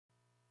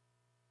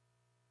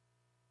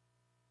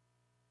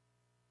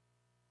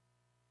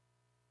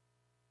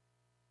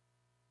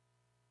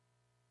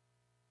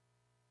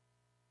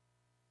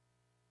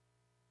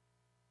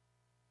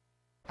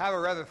have a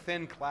rather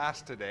thin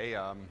class today.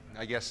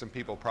 I guess some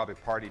people probably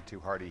partied too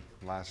hardy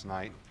last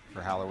night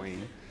for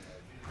Halloween.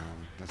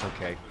 That's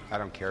okay. I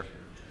don't care.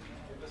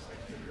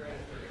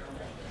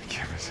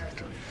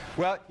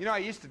 Well, you know, I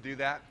used to do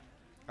that.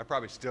 I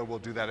probably still will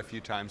do that a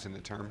few times in the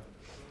term.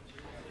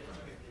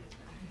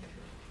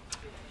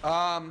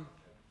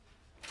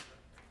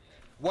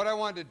 What I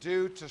wanted to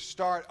do to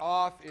start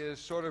off is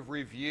sort of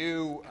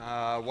review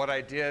what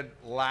I did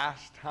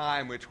last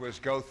time, which was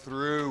go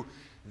through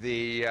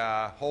the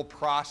whole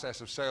process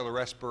of cellular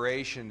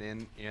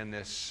respiration in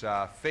this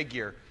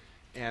figure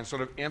and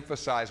sort of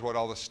emphasize what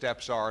all the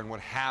steps are and what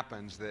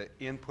happens, the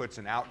inputs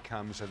and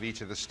outcomes of each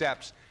of the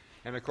steps.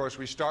 And of course,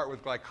 we start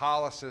with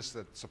glycolysis.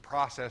 That's a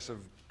process of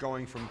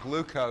going from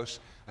glucose,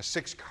 a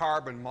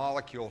 6-carbon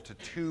molecule, to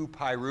 2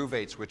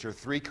 pyruvates, which are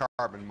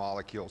 3-carbon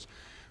molecules.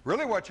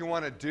 Really what you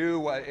want to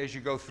do as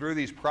you go through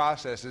these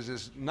processes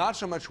is not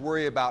so much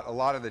worry about a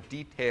lot of the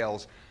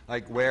details,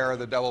 like where are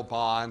the double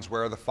bonds,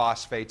 where are the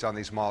phosphates on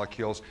these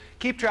molecules.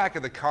 Keep track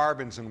of the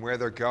carbons and where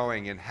they're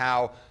going and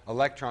how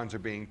electrons are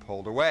being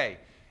pulled away,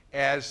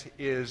 as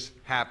is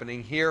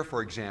happening here,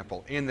 for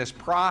example. In this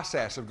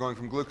process of going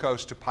from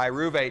glucose to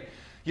pyruvate,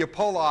 you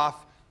pull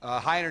off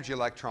high-energy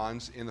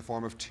electrons in the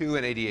form of 2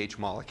 NADH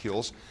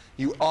molecules.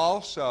 You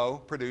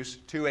also produce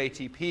 2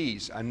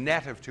 ATPs, a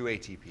net of 2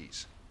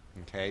 ATPs.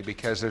 Okay,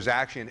 because there's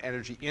actually an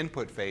energy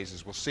input phase,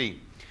 as we'll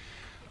see.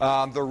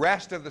 The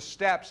rest of the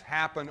steps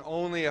happen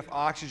only if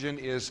oxygen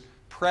is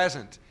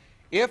present.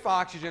 If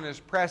oxygen is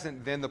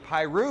present, then the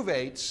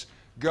pyruvates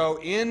go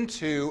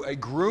into a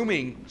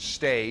grooming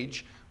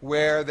stage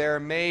where they're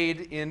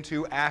made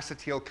into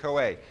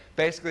acetyl-CoA.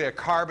 Basically, a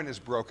carbon is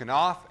broken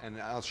off,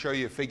 and I'll show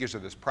you figures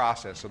of this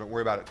process, so don't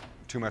worry about it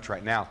too much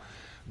right now.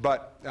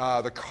 But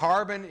the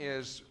carbon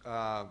is,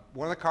 one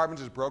of the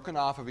carbons is broken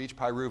off of each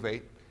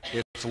pyruvate.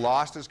 It's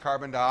lost as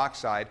carbon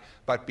dioxide,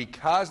 but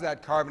because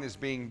that carbon is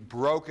being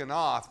broken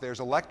off, there's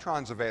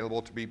electrons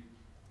available to be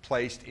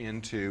placed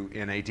into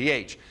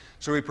NADH.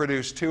 So we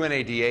produce 2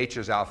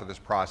 NADHs out of this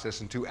process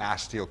and 2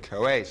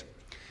 acetyl-CoAs.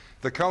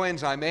 The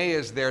coenzyme A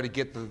is there to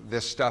get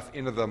this stuff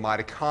into the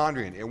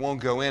mitochondrion. It won't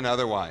go in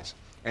otherwise.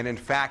 And in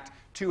fact,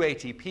 2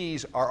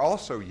 ATPs are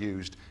also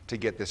used to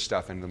get this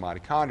stuff into the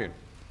mitochondrion.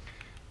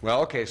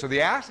 Well, okay, so the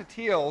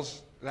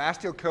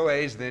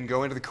acetyl-CoAs then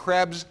go into the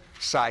Krebs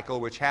cycle,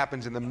 which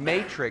happens in the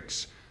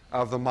matrix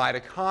of the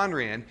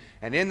mitochondrion.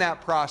 And in that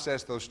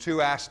process, those 2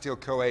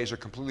 acetyl-CoAs are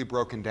completely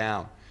broken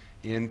down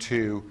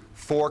into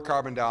 4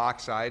 carbon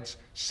dioxides,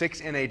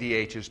 6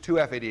 NADHs, 2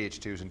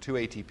 FADH2s, and 2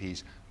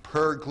 ATPs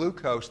per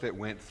glucose that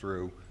went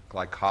through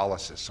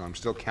glycolysis. So I'm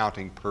still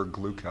counting per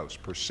glucose,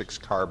 per 6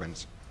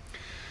 carbons.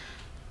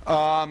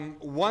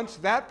 Once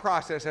that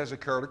process has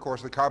occurred, of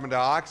course, the carbon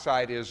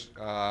dioxide is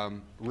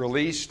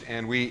released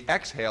and we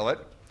exhale it.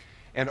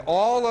 And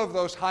all of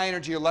those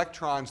high-energy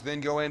electrons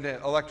then go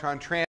into electron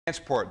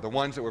transport, the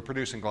ones that were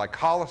produced in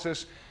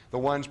glycolysis, the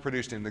ones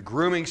produced in the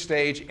grooming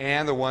stage,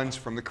 and the ones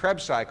from the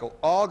Krebs cycle,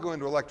 all go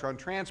into electron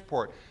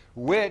transport,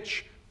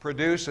 which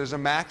produces a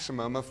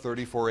maximum of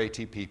 34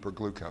 ATP per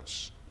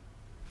glucose.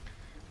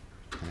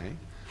 Okay.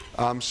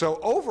 So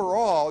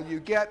overall,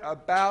 you get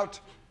about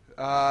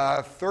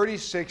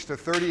 36 to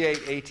 38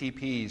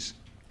 ATPs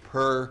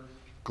per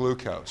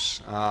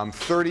glucose,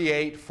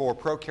 38 for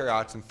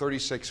prokaryotes and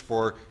 36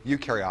 for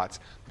eukaryotes,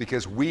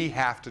 because we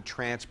have to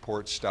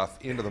transport stuff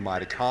into the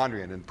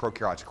mitochondrion, and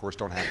prokaryotes, of course,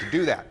 don't have to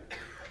do that.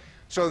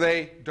 So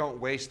they don't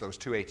waste those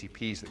 2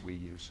 ATPs that we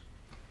use.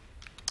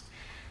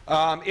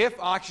 If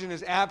oxygen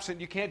is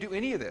absent, you can't do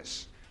any of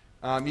this.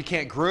 You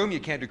can't groom, you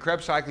can't do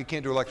Krebs cycle, you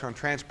can't do electron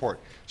transport.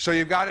 So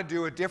you've got to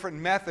do a different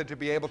method to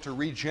be able to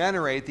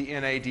regenerate the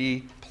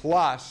NAD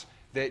plus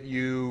that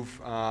you've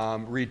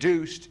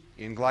reduced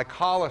in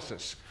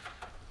glycolysis.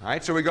 All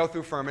right, so we go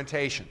through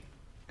fermentation.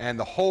 And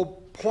the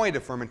whole point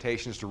of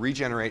fermentation is to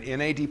regenerate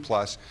NAD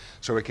plus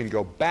so it can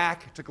go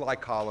back to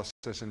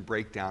glycolysis and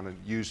break down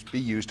and be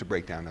used to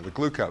break down another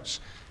glucose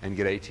and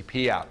get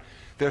ATP out.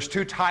 There's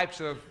 2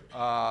 types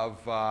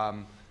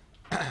of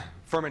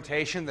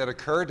fermentation that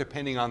occur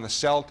depending on the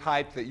cell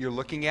type that you're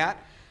looking at.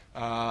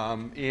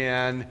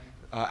 In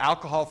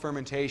alcohol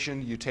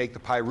fermentation, you take the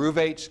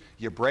pyruvates,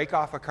 you break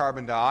off a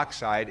carbon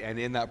dioxide, and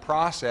in that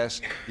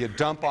process, you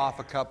dump off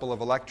a couple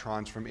of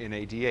electrons from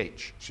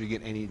NADH. So you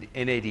get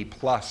NAD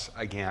plus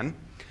again,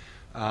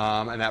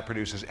 and that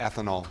produces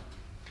ethanol.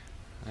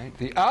 Right?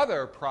 The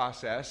other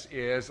process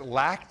is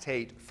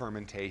lactate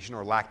fermentation,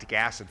 or lactic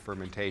acid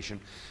fermentation.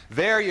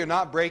 There you're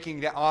not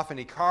breaking off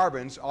any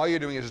carbons. All you're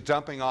doing is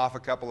dumping off a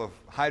couple of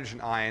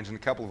hydrogen ions and a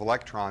couple of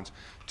electrons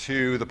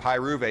to the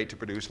pyruvate to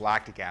produce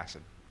lactic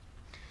acid.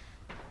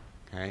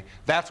 Okay?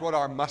 That's what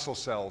our muscle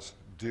cells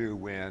do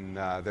when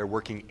they're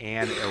working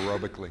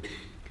anaerobically.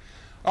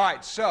 All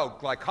right, so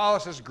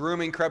glycolysis,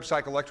 grooming, Krebs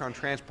cycle, electron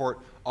transport,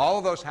 all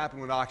of those happen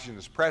when oxygen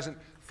is present.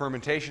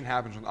 Fermentation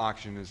happens when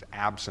oxygen is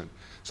absent.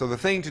 So the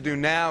thing to do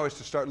now is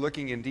to start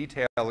looking in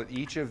detail at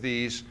each of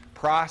these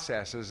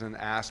processes and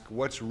ask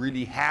what's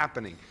really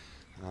happening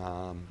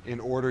in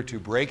order to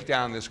break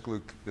down this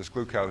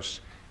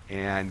glucose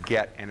and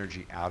get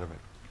energy out of it.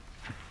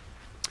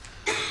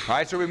 All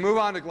right, so we move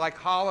on to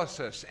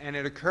glycolysis, and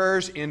it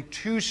occurs in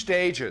two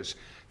stages.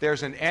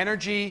 There's an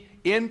energy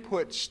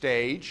input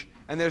stage,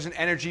 and there's an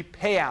energy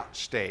payout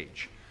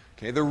stage.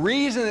 Okay, the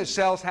reason that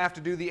cells have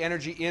to do the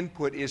energy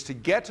input is to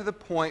get to the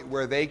point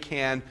where they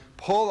can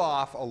pull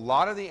off a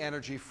lot of the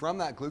energy from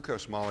that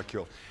glucose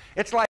molecule.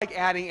 It's like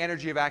adding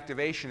energy of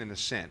activation in a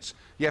sense.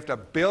 You have to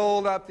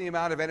build up the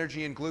amount of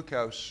energy in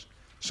glucose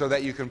so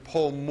that you can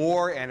pull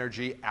more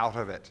energy out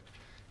of it.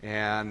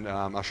 And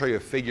I'll show you a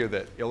figure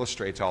that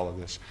illustrates all of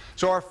this.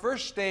 So our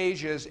first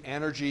stage is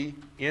energy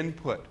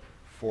input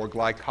for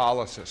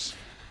glycolysis.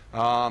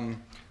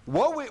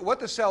 What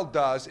the cell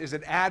does is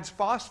it adds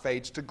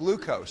phosphates to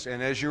glucose.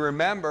 And as you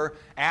remember,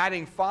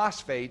 adding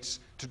phosphates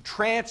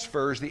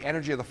transfers the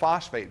energy of the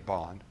phosphate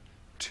bond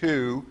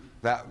to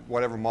that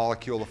whatever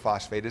molecule the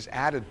phosphate is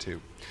added to.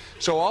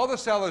 So all the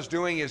cell is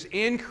doing is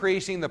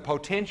increasing the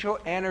potential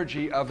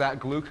energy of that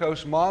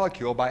glucose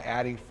molecule by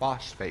adding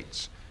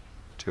phosphates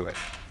to it.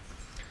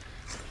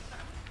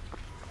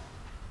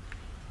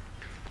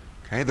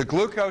 Okay, the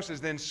glucose is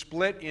then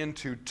split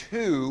into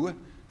two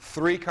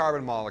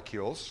 3-carbon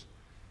molecules.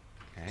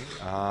 Okay,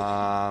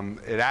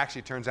 it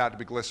actually turns out to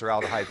be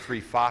glyceraldehyde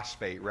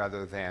 3-phosphate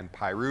rather than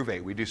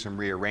pyruvate. We do some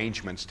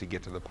rearrangements to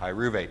get to the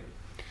pyruvate.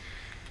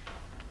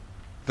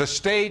 The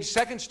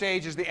second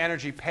stage is the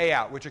energy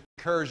payout, which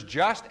occurs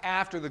just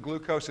after the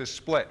glucose is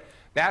split.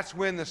 That's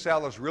when the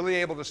cell is really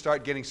able to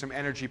start getting some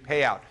energy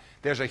payout.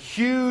 There's a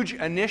huge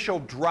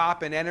initial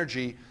drop in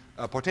energy,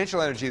 potential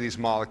energy of these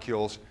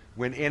molecules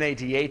when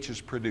NADH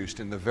is produced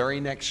in the very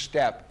next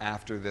step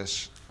after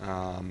this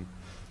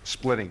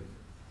splitting.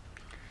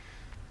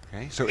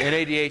 Okay, so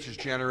NADH is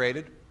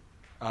generated.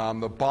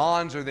 The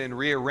bonds are then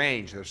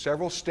rearranged. There are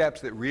several steps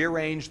that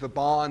rearrange the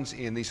bonds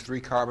in these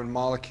 3-carbon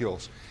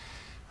molecules.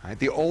 Right,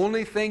 the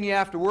only thing you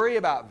have to worry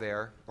about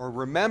there, or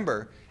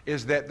remember,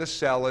 is that the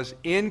cell is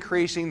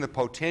increasing the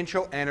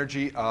potential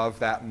energy of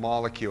that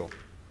molecule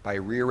by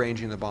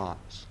rearranging the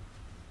bonds.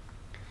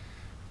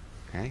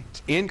 Okay?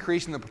 It's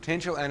increasing the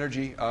potential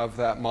energy of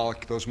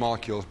those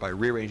molecules by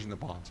rearranging the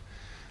bonds.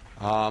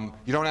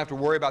 You don't have to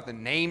worry about the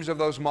names of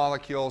those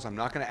molecules. I'm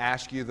not going to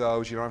ask you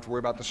those. You don't have to worry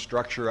about the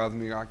structure of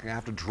them. You're not going to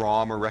have to draw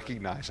them or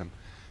recognize them.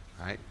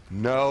 Right?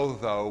 Know,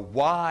 though,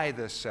 why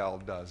the cell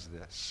does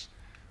this.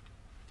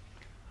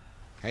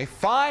 Okay?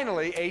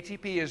 Finally,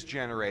 ATP is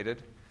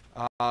generated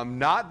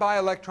not by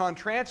electron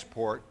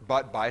transport,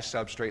 but by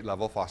substrate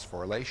level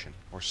phosphorylation,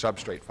 or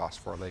substrate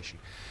phosphorylation.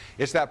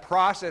 It's that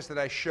process that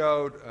I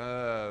showed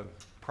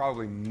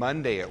probably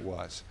Monday it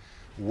was,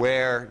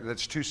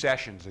 that's 2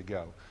 sessions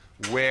ago,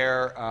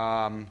 where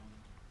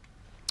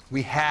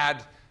we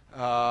had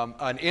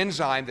an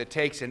enzyme that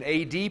takes an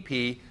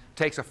ADP,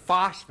 takes a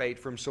phosphate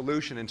from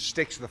solution and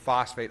sticks the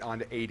phosphate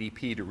onto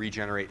ADP to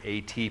regenerate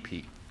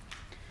ATP.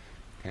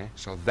 Okay?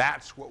 So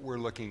that's what we're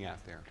looking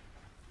at there.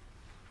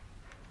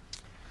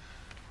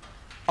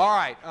 All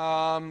right,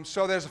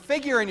 so there's a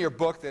figure in your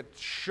book that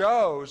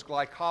shows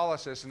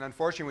glycolysis, and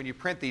unfortunately when you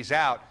print these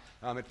out,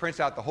 it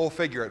prints out the whole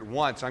figure at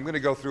once. I'm going to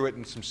go through it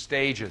in some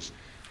stages.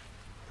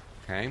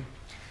 Okay?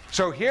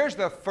 So here's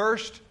the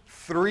first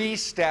 3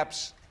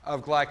 steps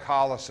of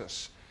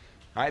glycolysis.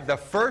 All right, the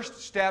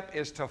first step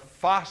is to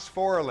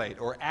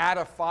phosphorylate, or add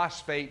a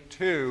phosphate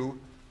to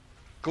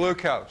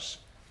glucose,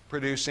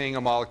 producing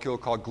a molecule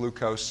called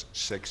glucose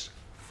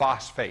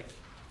 6-phosphate.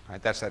 All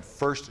right, that's that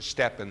first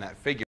step in that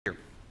figure.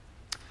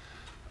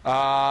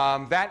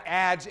 That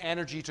adds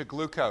energy to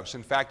glucose.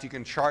 In fact, you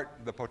can chart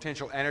the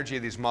potential energy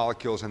of these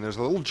molecules, and there's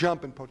a little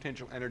jump in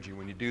potential energy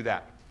when you do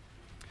that.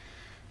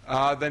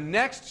 The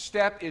next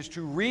step is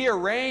to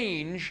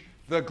rearrange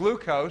the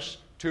glucose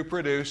to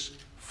produce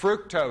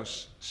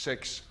fructose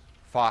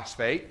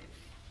 6-phosphate.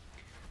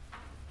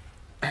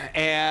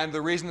 And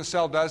the reason the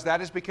cell does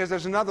that is because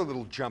there's another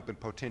little jump in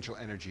potential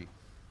energy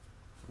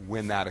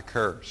when that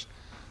occurs.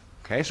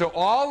 Okay, so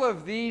all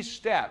of these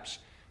steps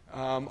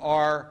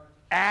are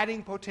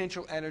adding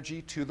potential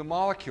energy to the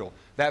molecule.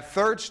 That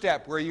third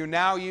step, where you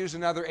now use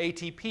another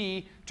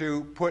ATP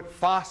to put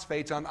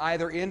phosphates on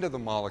either end of the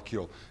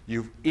molecule,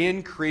 you've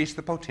increased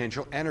the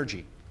potential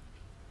energy.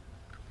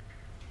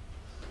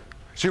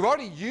 So you've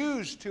already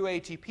used 2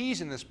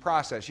 ATPs in this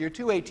process. You're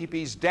 2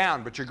 ATPs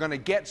down, but you're going to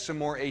get some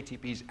more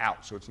ATPs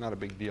out, so it's not a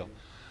big deal.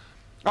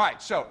 All right,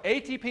 so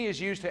ATP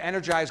is used to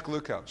energize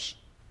glucose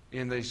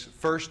in this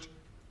first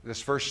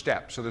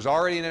step. So there's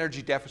already an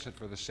energy deficit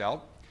for the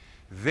cell.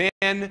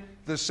 Then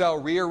the cell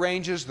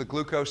rearranges the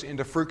glucose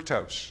into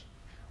fructose,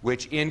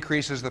 which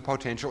increases the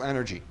potential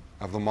energy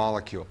of the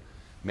molecule,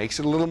 makes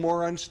it a little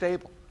more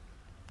unstable.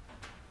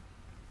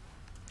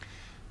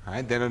 All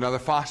right, then another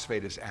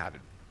phosphate is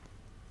added,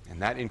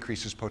 and that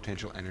increases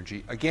potential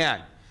energy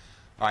again.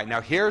 All right, now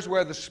here's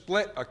where the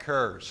split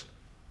occurs.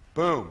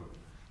 Boom.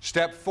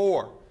 Step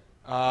 4,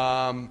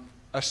 a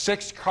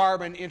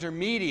 6-carbon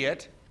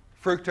intermediate,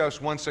 fructose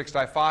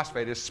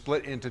 1,6-diphosphate, is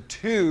split into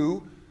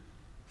 2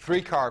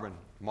 3-carbon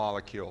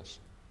molecules.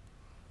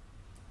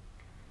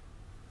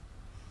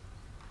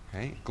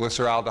 Okay,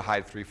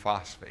 glyceraldehyde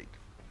 3-phosphate.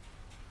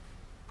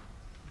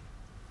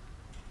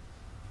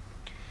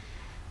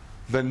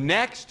 The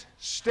next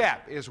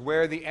step is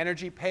where the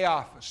energy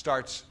payoff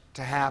starts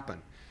to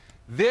happen.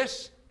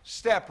 This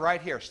step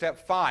right here,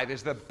 step 5,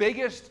 is the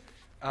biggest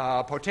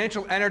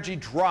potential energy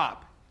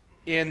drop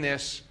in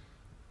this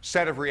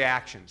set of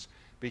reactions,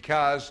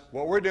 because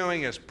what we're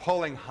doing is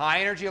pulling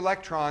high energy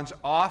electrons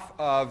off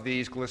of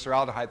these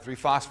glyceraldehyde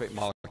 3-phosphate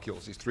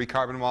molecules, these 3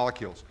 carbon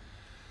molecules.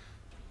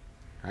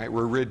 All right,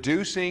 we're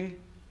reducing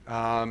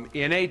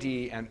NAD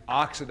and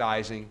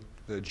oxidizing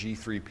the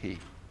G3P.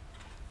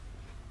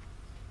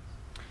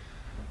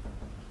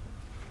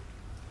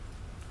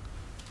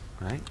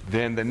 All right,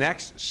 then the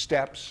next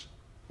steps,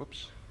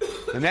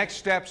 the next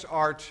steps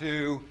are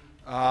to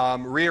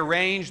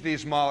rearrange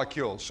these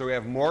molecules. So we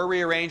have more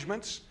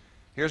rearrangements.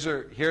 Here's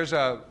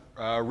a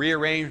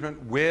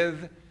rearrangement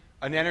with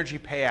an energy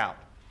payout,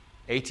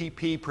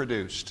 ATP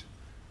produced.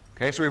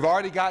 Okay, so we've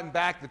already gotten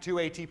back the 2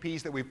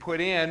 ATPs that we put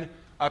in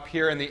up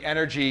here in the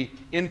energy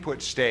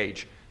input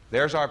stage.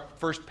 There's our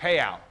first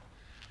payout.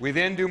 We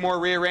then do more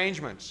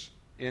rearrangements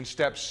in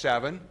steps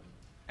 7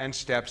 and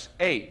steps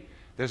 8.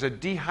 There's a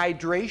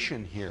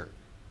dehydration here,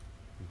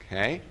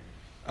 okay,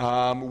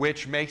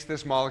 which makes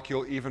this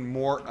molecule even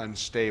more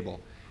unstable.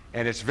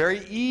 And it's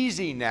very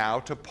easy now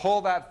to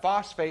pull that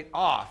phosphate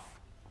off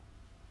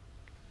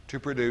to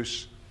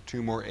produce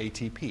 2 more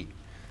ATP.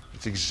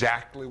 It's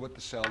exactly what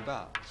the cell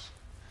does.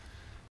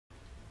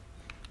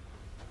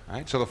 All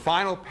right, so the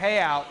final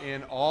payout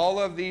in all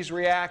of these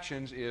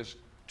reactions is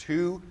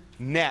 2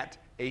 net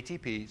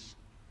ATPs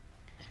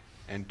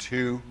and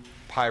 2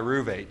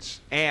 pyruvates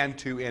and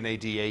 2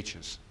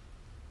 NADHs.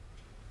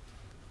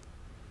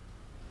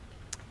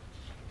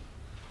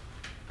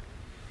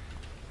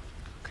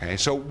 Okay,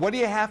 so what do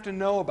you have to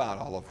know about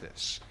all of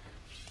this?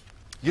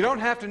 You don't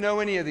have to know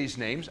any of these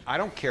names. I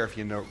don't care if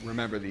you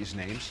remember these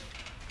names.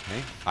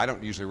 Okay? I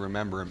don't usually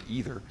remember them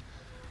either.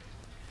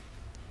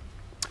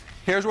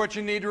 Here's what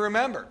you need to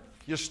remember.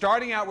 You're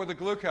starting out with a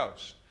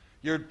glucose.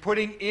 You're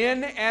putting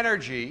in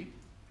energy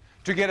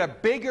to get a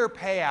bigger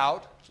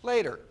payout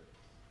later.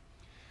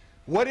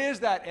 What is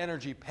that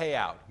energy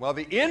payout? Well,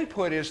 the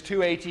input is 2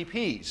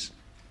 ATPs.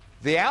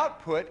 The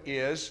output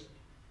is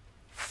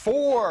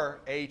 4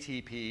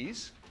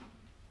 ATPs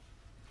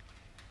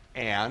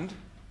and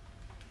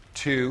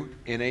 2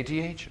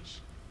 NADHs.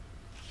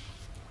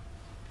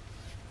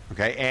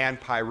 Okay, and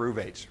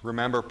pyruvates.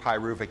 Remember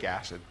pyruvic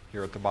acid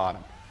here at the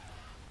bottom.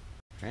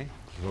 Okay,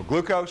 so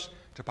glucose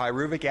to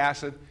pyruvic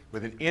acid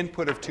with an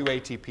input of 2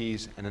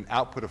 ATPs and an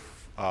output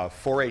of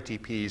 4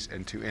 ATPs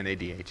and 2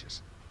 NADHs.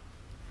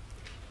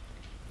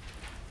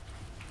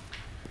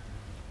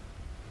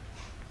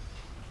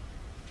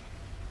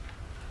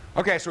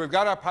 Okay, so we've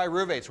got our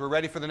pyruvates. We're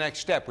ready for the next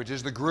step, which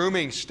is the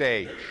grooming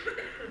stage.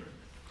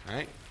 All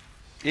right?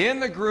 In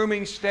the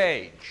grooming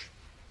stage,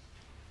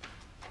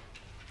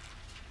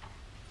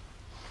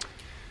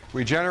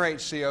 we generate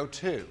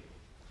CO2.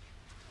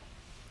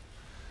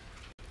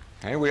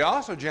 Okay, we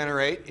also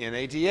generate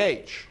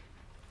NADH.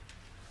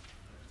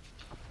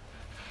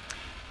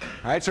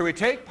 All right, so we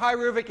take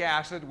pyruvic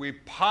acid, we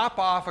pop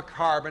off a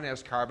carbon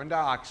as carbon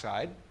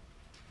dioxide.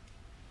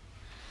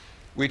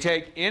 We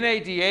take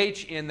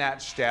NADH in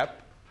that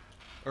step,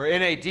 or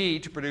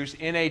NAD to produce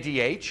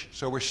NADH.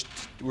 So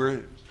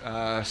we're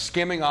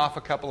skimming off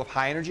a couple of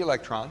high-energy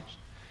electrons.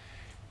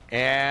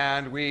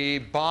 And we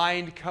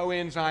bind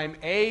coenzyme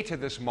A to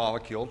this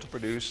molecule to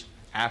produce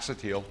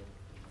acetyl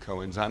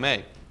coenzyme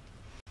A.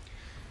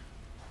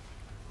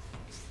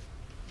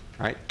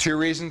 All right, 2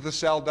 reasons the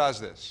cell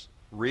does this.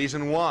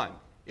 Reason 1,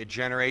 it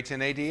generates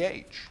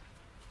NADH.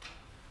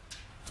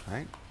 All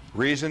right.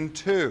 Reason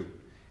 2,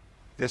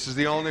 this is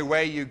the only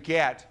way you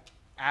get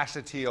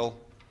acetyl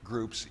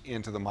groups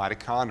into the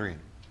mitochondrion.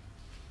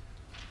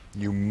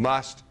 You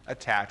must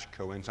attach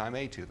coenzyme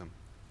A to them.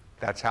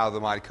 That's how the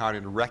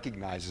mitochondrion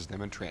recognizes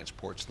them and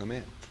transports them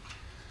in.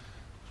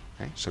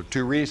 Okay? So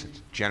 2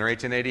 reasons.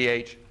 Generates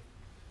NADH,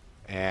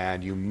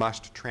 and you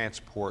must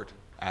transport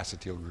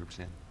acetyl groups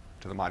in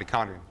to the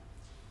mitochondrion.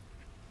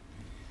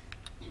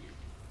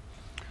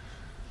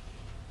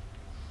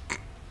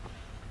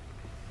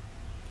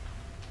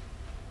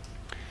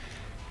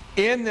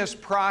 In this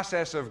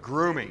process of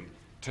grooming,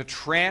 to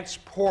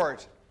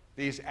transport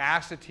these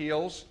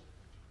acetyls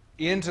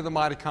into the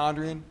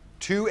mitochondrion,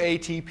 2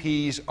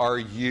 ATPs are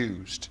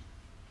used.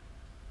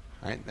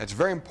 Right? That's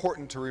very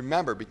important to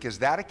remember because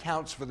that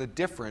accounts for the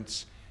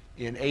difference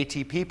in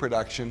ATP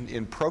production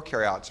in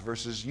prokaryotes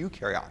versus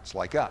eukaryotes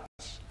like us.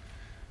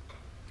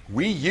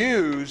 We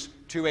use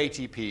 2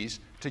 ATPs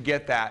to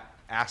get that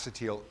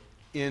acetyl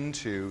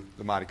into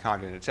the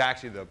mitochondrion. It's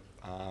actually the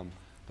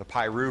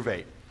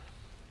pyruvate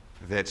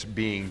that's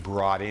being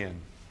brought in.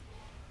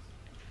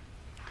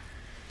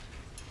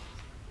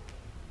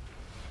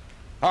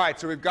 All right,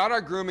 so we've got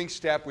our grooming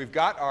step. We've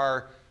got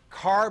our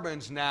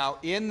carbons now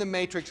in the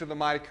matrix of the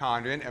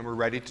mitochondrion, and we're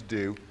ready to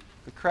do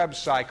the Krebs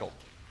cycle.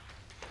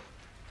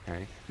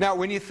 Okay. Now,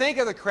 when you think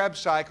of the Krebs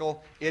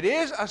cycle, it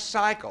is a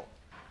cycle,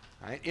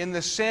 right, in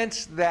the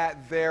sense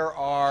that there's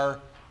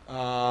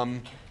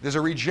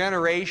a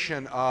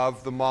regeneration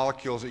of the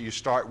molecules that you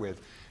start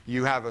with.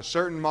 You have a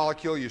certain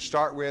molecule you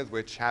start with,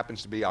 which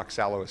happens to be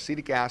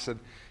oxaloacetic acid.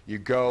 You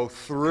go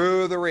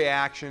through the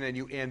reaction and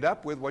you end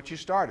up with what you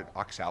started,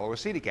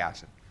 oxaloacetic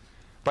acid.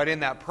 But in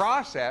that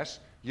process,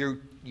 you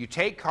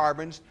take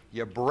carbons,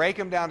 you break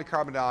them down to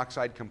carbon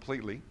dioxide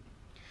completely,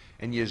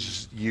 and you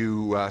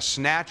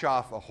snatch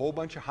off a whole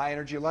bunch of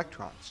high-energy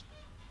electrons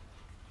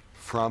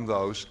from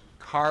those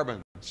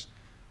carbons.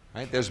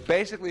 Right? There's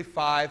basically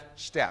 5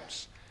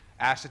 steps.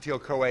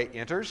 Acetyl-CoA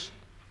enters.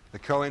 The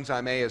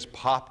coenzyme A is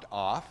popped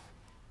off.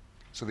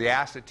 So the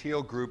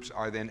acetyl groups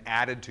are then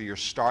added to your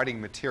starting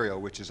material,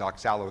 which is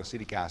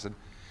oxaloacetic acid.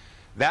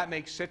 That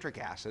makes citric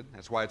acid.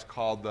 That's why it's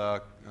called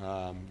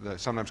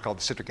sometimes called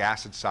the citric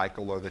acid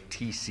cycle or the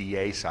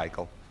TCA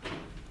cycle.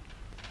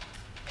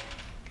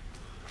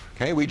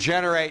 Okay, we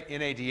generate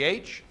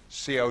NADH,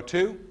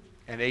 CO2,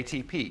 and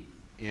ATP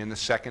in the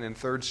second and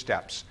third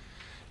steps.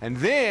 And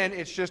then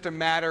it's just a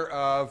matter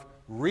of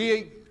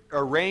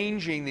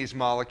rearranging these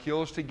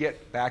molecules to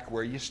get back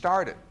where you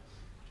started.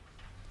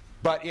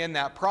 But in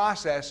that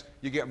process,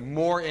 you get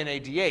more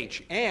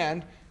NADH,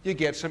 and you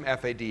get some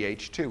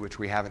FADH2, which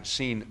we haven't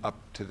seen up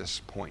to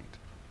this point.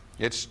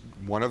 It's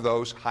one of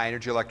those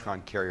high-energy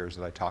electron carriers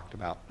that I talked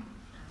about.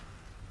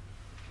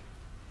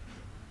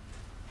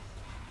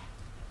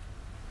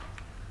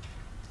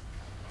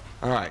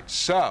 All right,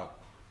 so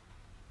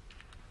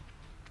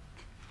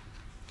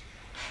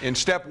in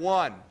step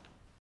 1,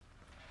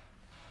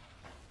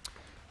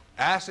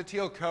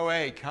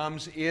 acetyl-CoA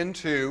comes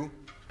into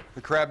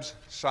the Krebs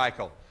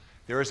cycle.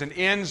 There is an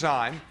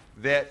enzyme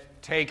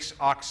that takes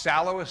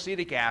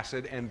oxaloacetic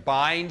acid and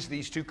binds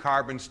these 2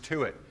 carbons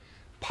to it,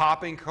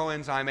 popping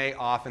coenzyme A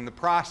off in the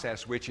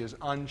process, which is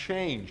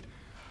unchanged.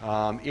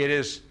 It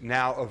is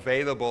now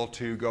available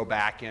to go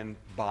back and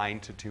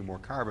bind to 2 more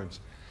carbons.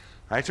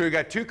 All right, so we've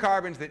got 2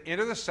 carbons that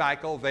enter the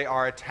cycle. They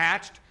are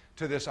attached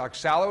to this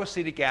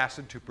oxaloacetic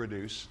acid to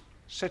produce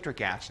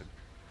citric acid.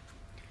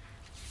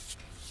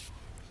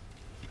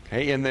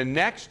 Okay, in the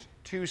next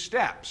 2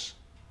 steps,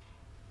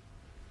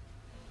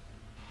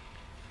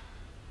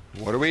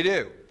 what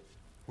do?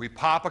 We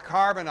pop a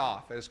carbon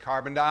off as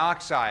carbon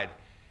dioxide.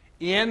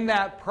 In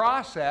that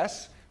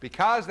process,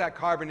 because that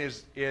carbon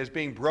is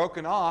being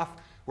broken off,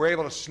 we're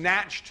able to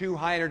snatch 2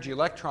 high-energy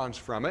electrons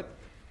from it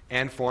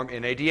and form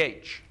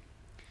NADH.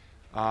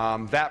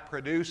 That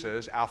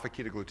produces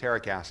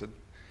alpha-ketogluteric acid.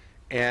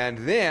 And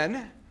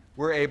then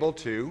we're able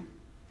to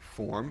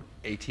form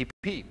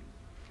ATP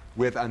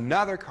with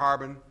another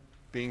carbon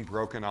being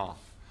broken off.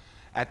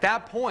 At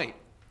that point,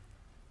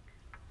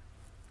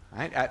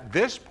 right, at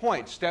this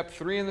point, step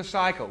 3 in the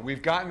cycle,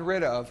 we've gotten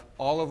rid of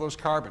all of those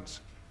carbons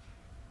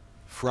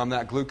from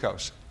that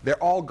glucose.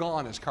 They're all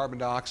gone as carbon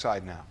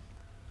dioxide now.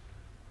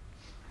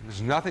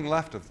 There's nothing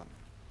left of them.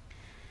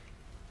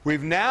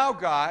 We've now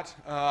got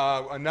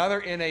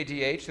another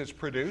NADH that's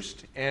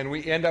produced, and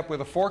we end up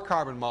with a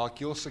 4-carbon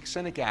molecule,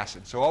 succinic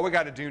acid. So all we've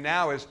got to do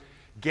now is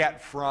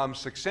get from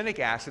succinic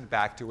acid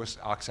back to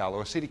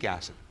oxaloacetic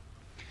acid.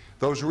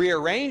 Those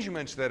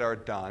rearrangements that are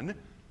done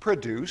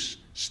produce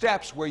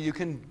steps where you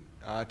can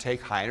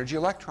take high-energy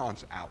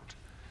electrons out.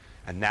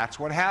 And that's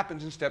what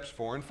happens in steps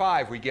 4 and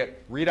 5. We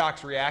get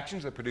redox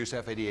reactions that produce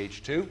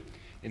FADH2.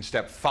 In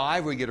step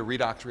 5, we get a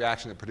redox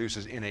reaction that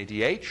produces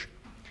NADH.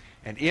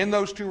 And in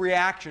those 2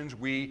 reactions,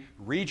 we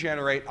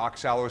regenerate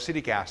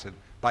oxaloacetic acid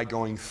by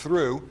going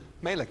through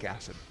malic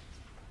acid.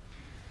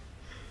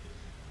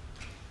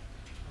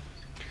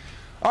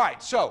 All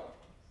right, so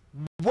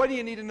what do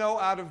you need to know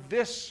out of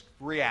this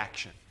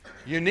reaction?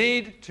 You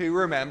need to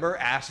remember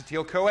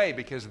acetyl-CoA,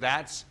 because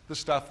that's the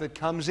stuff that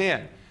comes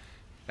in.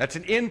 That's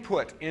an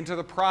input into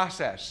the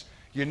process.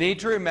 You need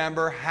to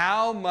remember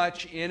how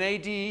much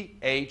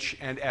NADH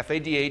and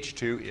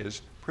FADH2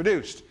 is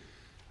produced.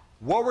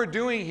 What we're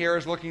doing here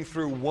is looking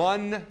through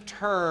 1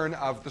 turn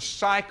of the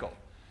cycle.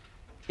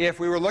 If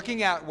we were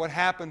looking at what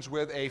happens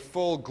with a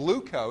full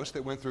glucose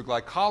that went through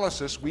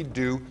glycolysis, we'd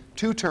do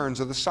 2 turns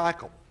of the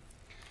cycle.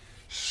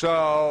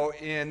 So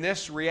in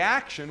this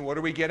reaction, what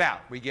do we get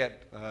out? We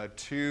get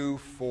 2,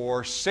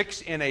 4,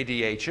 6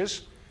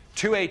 NADHs,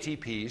 2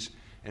 ATPs,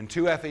 and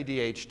 2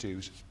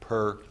 FADH2s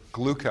per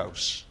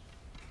glucose.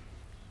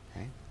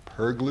 Okay?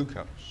 Per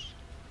glucose.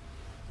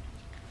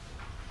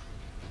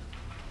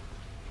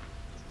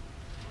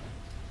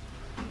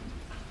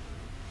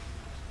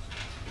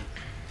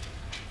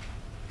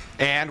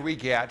 And we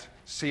get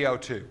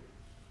CO2,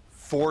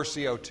 4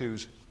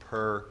 CO2s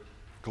per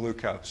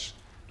glucose.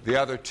 The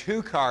other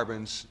 2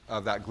 carbons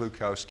of that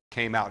glucose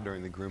came out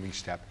during the grooming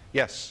step.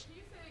 Yes? Can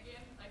you say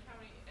again, like how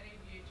many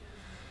NADHs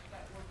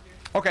that work here?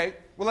 Okay,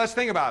 well, let's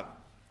think about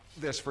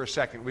this for a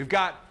second. We've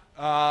got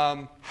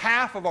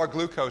half of our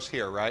glucose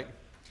here, right?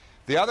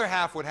 The other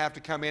half would have to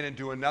come in and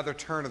do another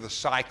turn of the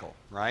cycle,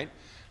 right?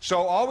 So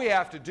all we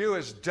have to do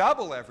is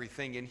double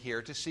everything in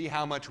here to see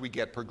how much we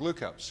get per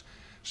glucose.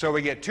 So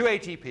we get 2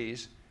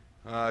 ATPs,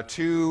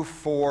 2,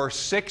 4,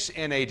 6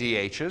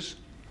 NADHs,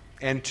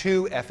 and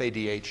 2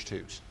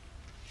 FADH2s.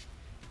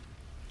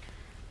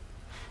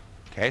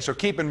 Okay, so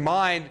keep in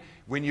mind,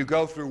 when you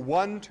go through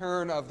 1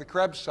 turn of the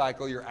Krebs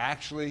cycle, you're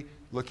actually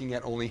looking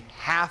at only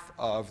half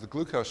of the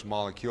glucose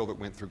molecule that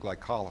went through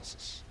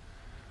glycolysis.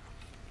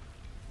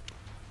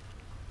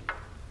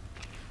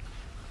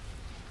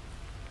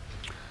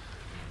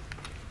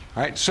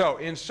 All right, so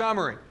in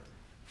summary,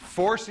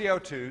 4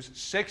 CO2s,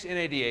 6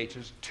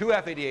 NADHs, 2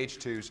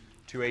 FADH2s,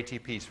 2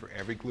 ATPs for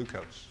every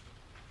glucose.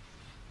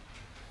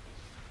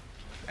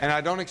 And I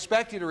don't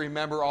expect you to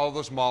remember all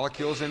those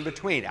molecules in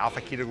between.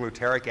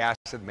 Alpha-ketogluteric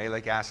acid,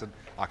 malic acid,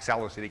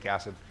 oxaloacetic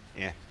acid,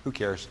 who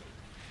cares?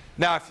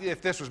 Now,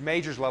 if this was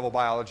majors level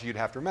biology, you'd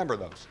have to remember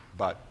those,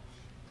 but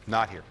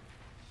not here.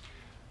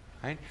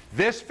 Right?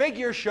 This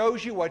figure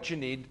shows you what you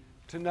need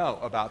to know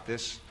about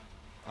this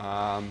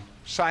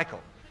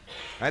cycle.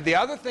 Right? The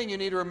other thing you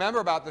need to remember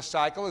about the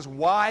cycle is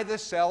why the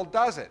cell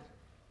does it.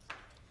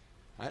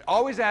 Right?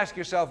 Always ask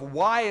yourself,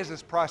 why is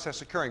this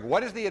process occurring?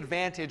 What is the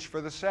advantage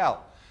for the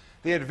cell?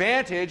 The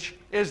advantage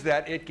is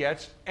that it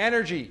gets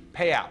energy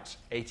payouts,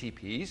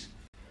 ATPs,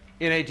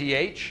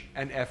 NADH,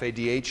 and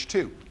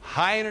FADH2,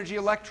 high energy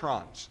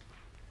electrons,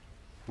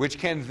 which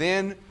can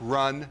then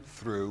run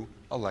through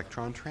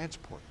electron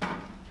transport.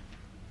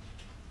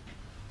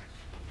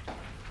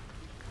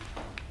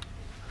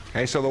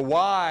 Okay, so the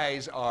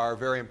whys are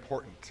very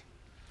important.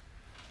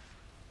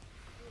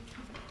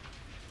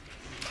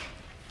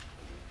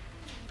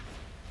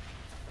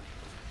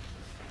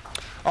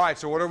 All right,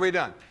 so what have we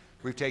done?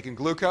 We've taken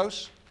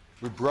glucose,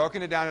 we've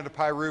broken it down into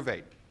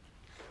pyruvate.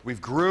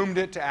 We've groomed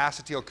it to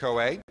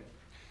acetyl-CoA,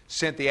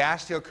 sent the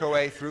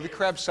acetyl-CoA through the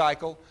Krebs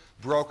cycle,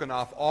 broken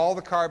off all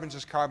the carbons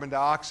as carbon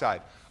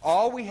dioxide.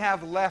 All we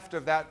have left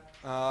of that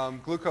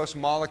glucose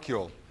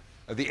molecule,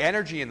 the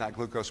energy in that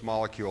glucose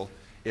molecule,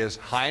 is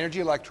high energy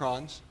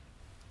electrons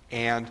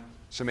and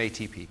some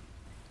ATP.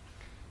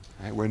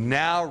 All right, we're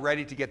now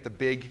ready to get the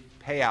big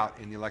payout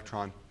in the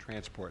electron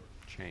transport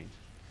chain.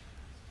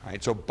 All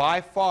right, so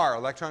by far,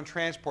 electron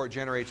transport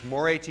generates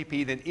more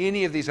ATP than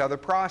any of these other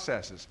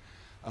processes.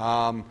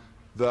 The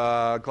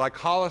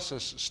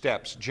glycolysis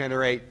steps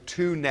generate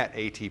 2 net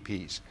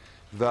ATPs.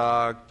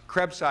 The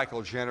Krebs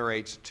cycle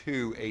generates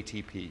 2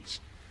 ATPs.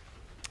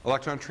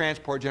 Electron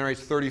transport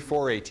generates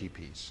 34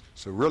 ATPs.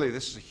 So really,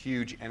 this is a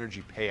huge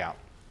energy payout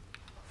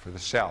for the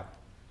cell.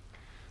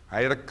 All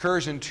right, it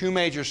occurs in 2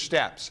 major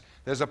steps.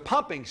 There's a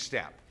pumping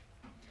step,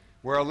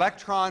 where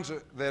electrons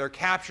that are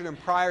captured in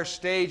prior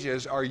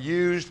stages are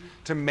used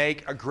to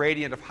make a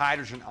gradient of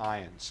hydrogen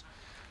ions.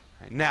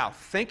 Right, now,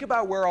 think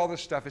about where all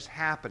this stuff is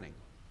happening.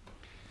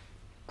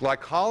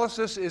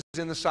 Glycolysis is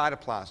in the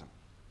cytoplasm.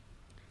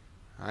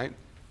 Right?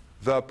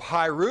 The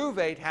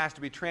pyruvate has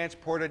to be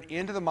transported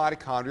into the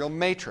mitochondrial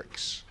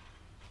matrix.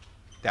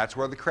 That's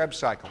where the Krebs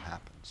cycle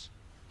happens.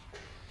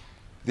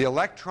 The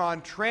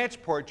electron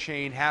transport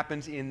chain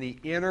happens in the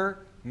inner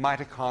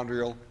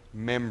mitochondrial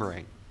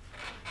membrane.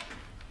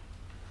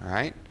 All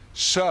right?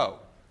 So,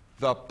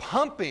 the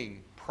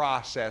pumping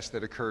process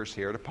that occurs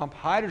here to pump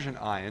hydrogen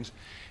ions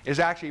is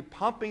actually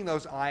pumping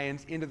those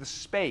ions into the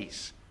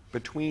space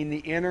between the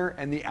inner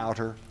and the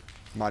outer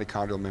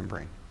mitochondrial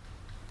membrane,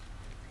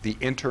 the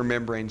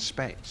intermembrane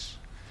space.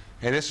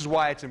 And this is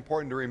why it's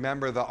important to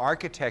remember the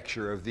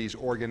architecture of these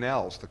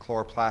organelles, the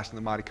chloroplast and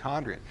the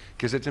mitochondria,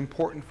 because it's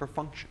important for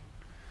function.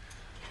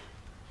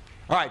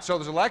 All right, so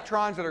those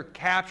electrons that are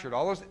captured,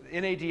 all those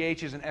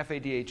NADHs and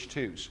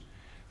FADH2s,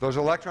 those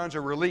electrons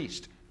are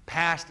released,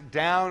 passed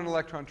down an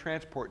electron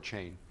transport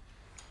chain.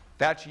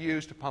 That's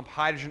used to pump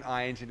hydrogen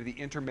ions into the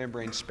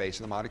intermembrane space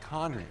of the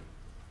mitochondria.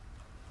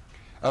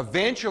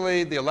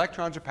 Eventually, the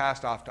electrons are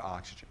passed off to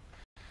oxygen.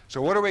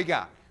 So what do we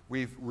got?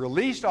 We've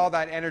released all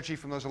that energy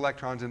from those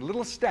electrons in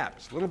little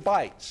steps, little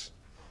bites,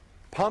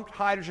 pumped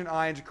hydrogen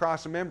ions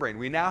across the membrane.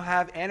 We now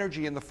have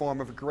energy in the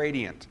form of a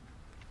gradient,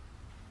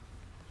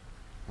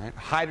 right?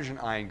 Hydrogen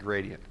ion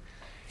gradient.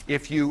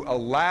 If you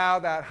allow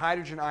that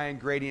hydrogen ion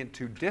gradient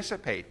to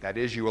dissipate, that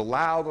is, you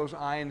allow those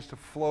ions to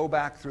flow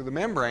back through the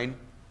membrane,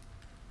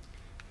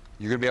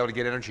 you're going to be able to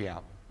get energy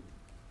out.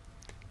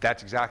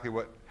 That's exactly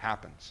what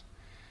happens.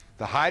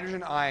 The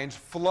hydrogen ions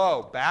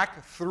flow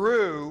back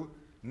through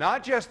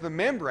not just the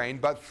membrane,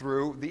 but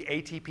through the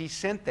ATP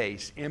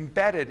synthase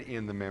embedded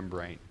in the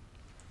membrane.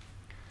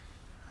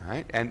 All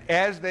right? And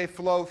as they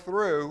flow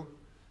through,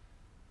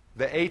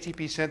 the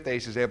ATP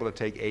synthase is able to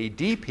take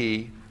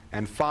ADP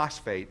and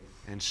phosphate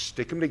and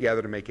stick them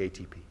together to make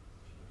ATP.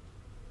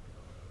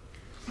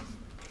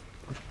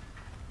 All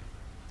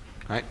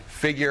right?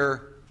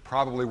 Figure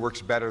probably works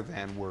better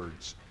than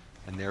words.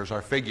 And there's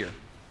our figure.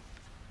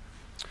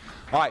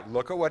 All right,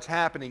 look at what's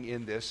happening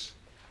in this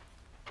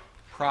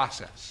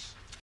process.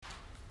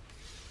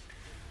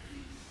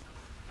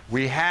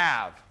 We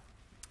have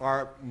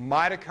our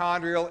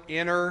mitochondrial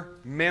inner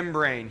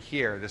membrane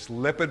here, this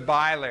lipid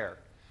bilayer.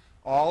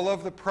 All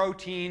of the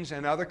proteins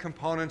and other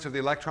components of the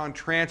electron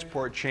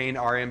transport chain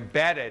are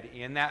embedded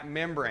in that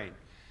membrane.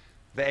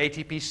 The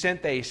ATP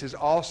synthase is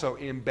also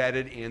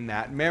embedded in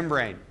that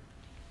membrane.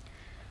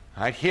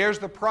 All right, here's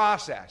the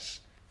process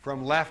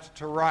from left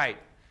to right.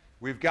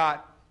 We've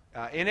got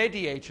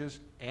NADHs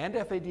and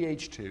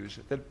FADH2s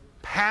that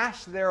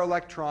pass their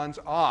electrons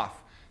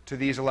off to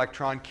these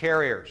electron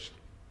carriers.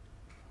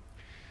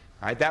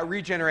 All right, that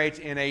regenerates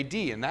NAD,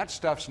 and that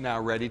stuff's now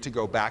ready to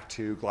go back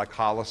to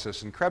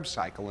glycolysis and Krebs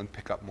cycle and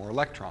pick up more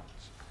electrons.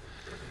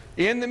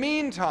 In the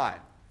meantime,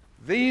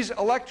 these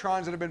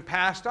electrons that have been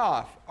passed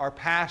off are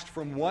passed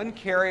from one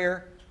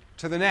carrier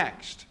to the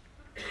next.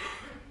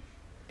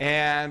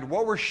 And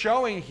what we're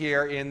showing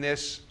here in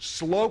this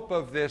slope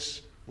of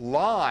this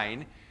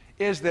line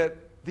is that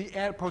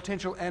the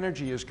potential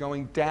energy is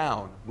going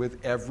down with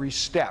every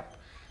step.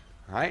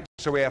 All right?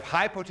 So we have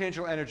high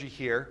potential energy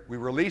here. We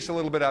release a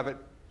little bit of it,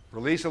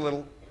 release a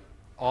little,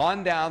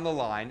 on down the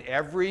line.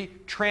 Every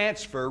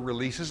transfer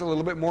releases a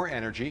little bit more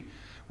energy,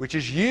 which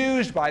is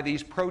used by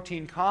these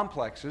protein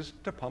complexes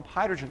to pump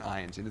hydrogen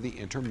ions into the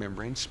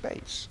intermembrane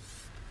space.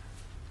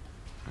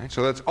 Right?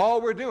 So that's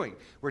all we're doing.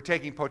 We're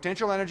taking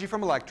potential energy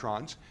from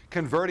electrons,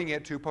 converting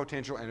it to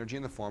potential energy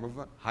in the form of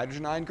a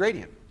hydrogen ion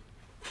gradient.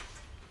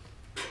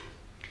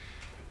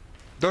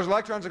 Those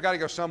electrons have got to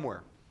go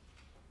somewhere.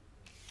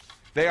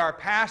 They are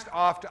passed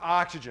off to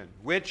oxygen,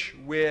 which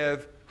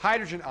with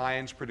hydrogen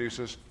ions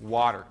produces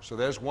water. So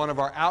there's one of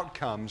our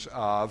outcomes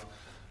of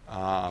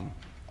our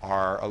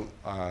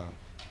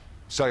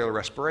cellular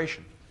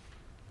respiration.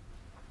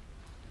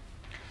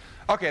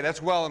 Okay,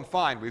 that's well and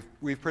fine.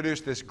 We've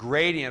produced this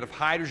gradient of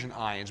hydrogen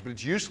ions, but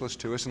it's useless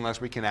to us unless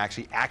we can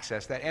actually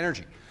access that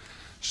energy.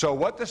 So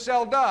what the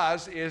cell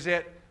does is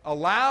it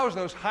allows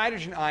those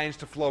hydrogen ions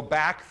to flow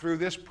back through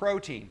this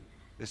protein,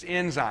 this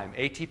enzyme,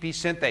 ATP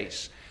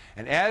synthase.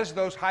 And as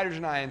those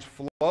hydrogen ions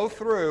flow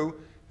through,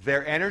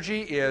 their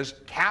energy is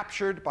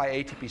captured by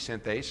ATP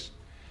synthase,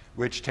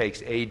 which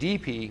takes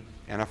ADP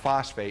and a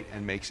phosphate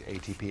and makes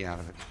ATP out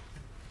of it.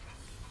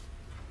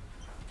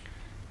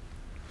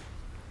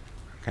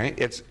 Okay?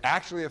 It's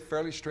actually a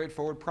fairly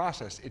straightforward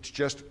process. It's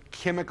just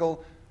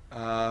chemical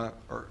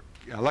or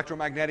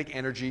electromagnetic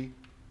energy,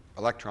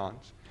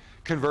 electrons,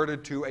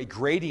 converted to a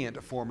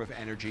gradient form of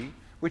energy,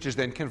 which is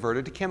then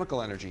converted to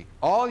chemical energy.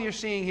 All you're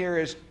seeing here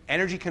is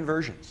energy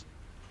conversions.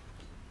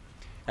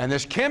 And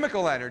this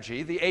chemical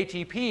energy, the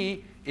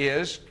ATP,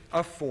 is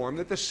a form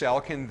that the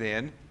cell can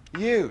then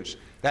use.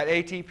 That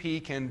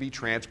ATP can be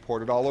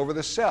transported all over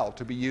the cell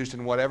to be used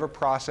in whatever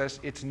process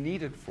it's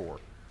needed for.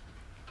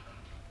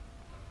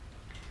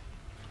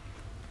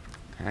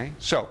 Okay?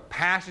 So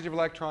passage of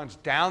electrons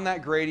down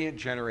that gradient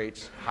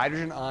generates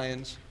hydrogen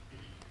ions,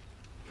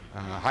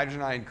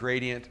 hydrogen ion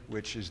gradient,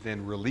 which is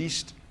then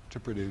released to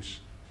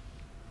produce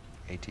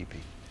ATP.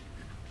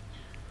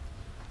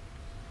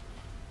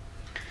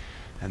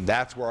 And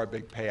that's where our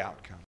big payout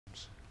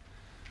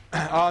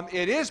comes.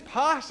 It is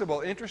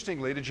possible,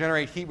 interestingly, to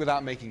generate heat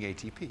without making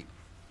ATP.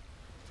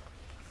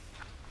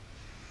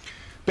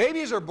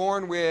 Babies are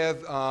born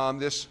with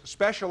this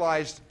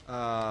specialized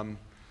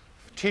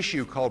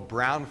tissue called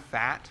brown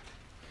fat.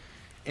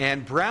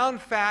 And brown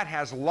fat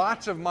has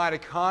lots of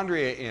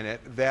mitochondria in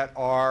it that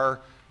are,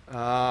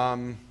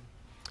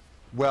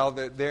 well,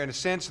 they're in a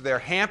sense, they're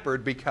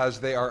hampered because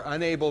they are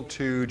unable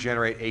to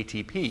generate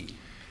ATP.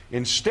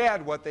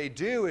 Instead, what they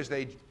do is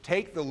they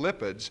take the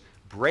lipids,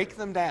 break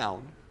them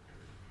down,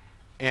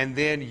 and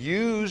then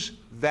use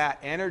that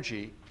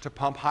energy to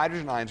pump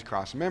hydrogen ions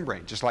across the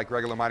membrane, just like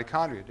regular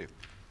mitochondria do.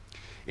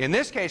 In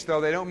this case, though,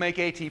 they don't make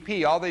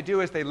ATP. All they do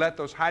is they let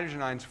those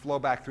hydrogen ions flow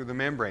back through the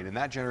membrane, and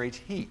that generates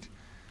heat.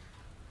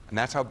 And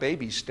that's how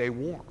babies stay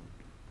warm,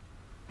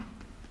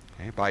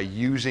 okay, by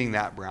using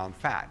that brown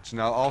fat. It's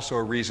now also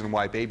a reason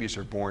why babies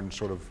are born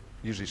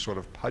usually sort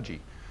of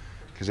pudgy,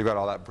 because they've got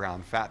all that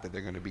brown fat that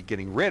they're going to be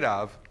getting rid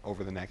of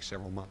over the next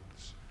several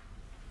months.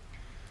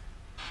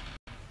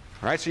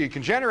 All right, so you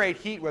can generate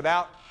heat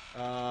without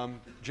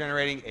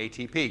generating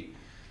ATP.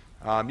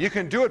 You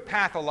can do it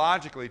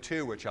pathologically,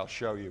 too, which I'll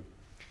show you.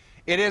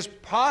 It is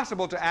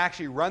possible to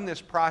actually run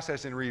this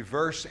process in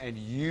reverse and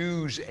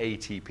use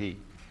ATP.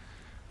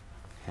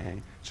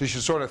 Okay? So you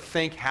should sort of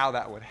think how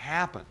that would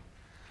happen.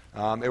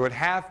 It would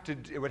have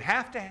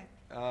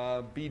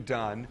to be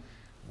done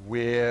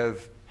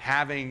with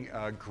having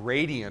a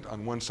gradient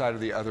on one side or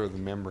the other of the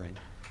membrane.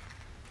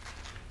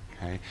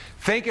 Okay?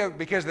 Think of,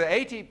 because the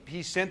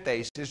ATP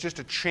synthase is just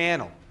a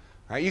channel.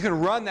 Right? You can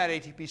run that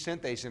ATP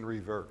synthase in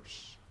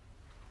reverse.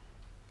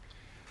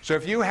 So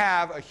if you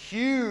have a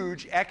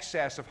huge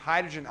excess of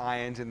hydrogen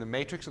ions in the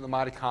matrix of the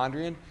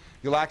mitochondrion,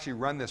 you'll actually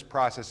run this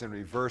process in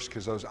reverse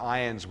because those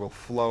ions will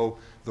flow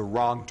the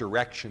wrong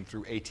direction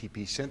through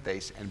ATP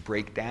synthase and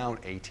break down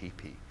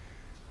ATP,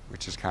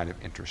 which is kind of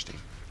interesting.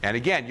 And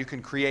again, you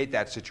can create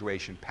that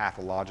situation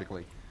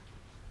pathologically.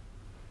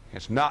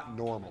 It's not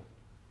normal.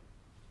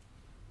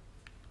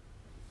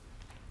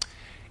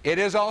 It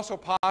is also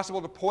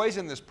possible to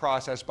poison this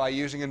process by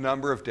using a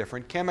number of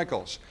different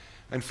chemicals.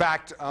 In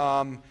fact,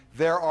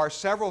 there are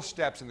several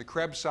steps in the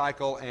Krebs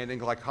cycle and in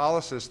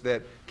glycolysis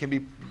that can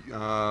be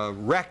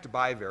wrecked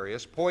by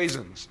various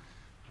poisons.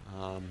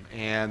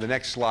 And the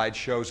next slide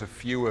shows a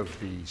few of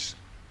these.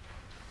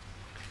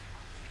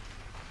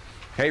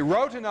 Okay,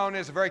 rotenone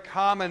is a very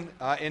common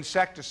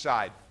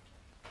insecticide.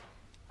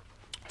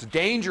 It's a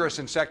dangerous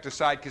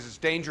insecticide because it's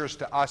dangerous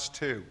to us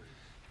too.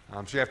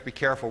 So you have to be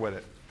careful with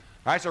it.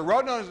 All right, so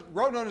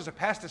rotenone is a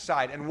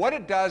pesticide, and what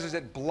it does is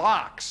it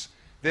blocks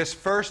this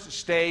first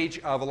stage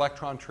of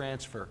electron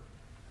transfer.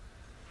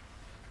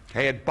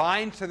 Okay, it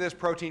binds to this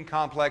protein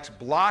complex,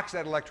 blocks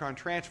that electron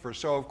transfer.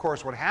 So, of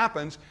course, what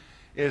happens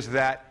is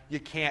that you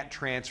can't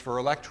transfer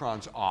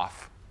electrons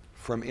off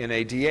from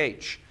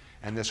NADH.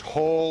 And this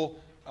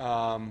whole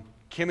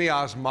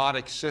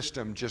chemiosmotic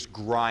system just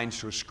grinds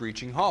to a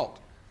screeching halt.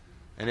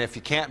 And if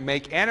you can't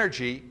make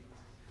energy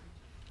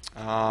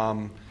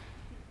by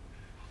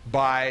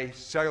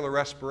cellular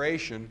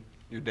respiration,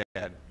 you're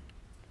dead.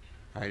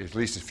 Right? At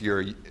least if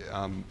you're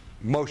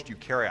most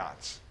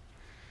eukaryotes.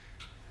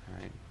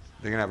 Right?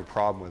 They're going to have a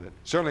problem with it.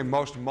 Certainly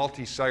most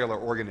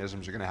multicellular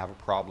organisms are going to have a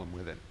problem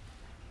with it.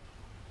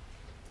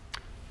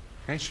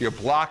 Okay, so you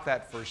block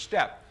that first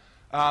step.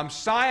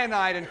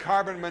 Cyanide and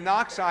carbon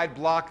monoxide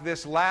block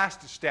this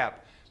last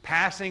step,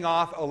 passing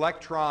off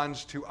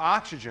electrons to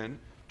oxygen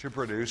to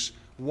produce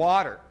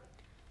water.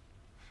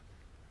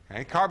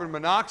 Okay, carbon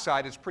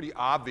monoxide, is pretty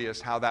obvious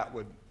how that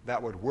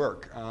would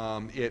work.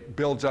 It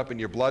builds up in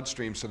your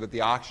bloodstream so that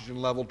the oxygen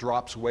level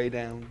drops way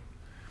down.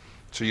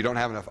 So you don't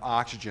have enough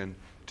oxygen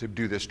to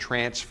do this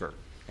transfer.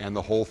 And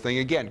the whole thing,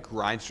 again,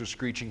 grinds to a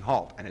screeching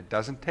halt. And it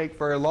doesn't take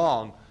very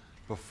long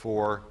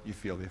before you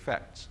feel the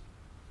effects.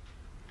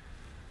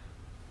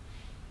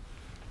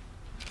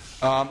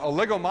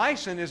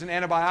 Oligomycin is an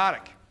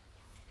antibiotic.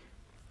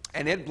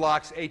 And it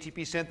blocks ATP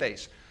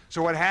synthase.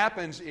 So what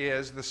happens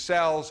is the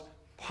cells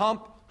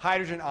pump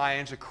hydrogen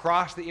ions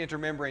across the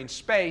intermembrane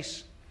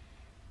space,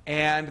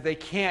 and they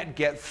can't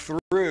get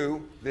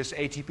through this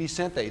ATP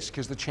synthase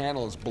because the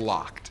channel is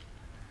blocked.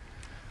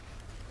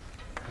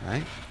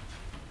 Right?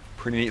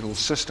 Pretty neat little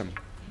system.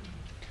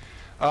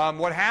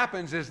 What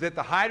happens is that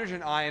the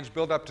hydrogen ions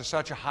build up to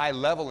such a high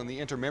level in the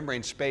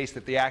intermembrane space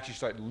that they actually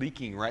start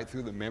leaking right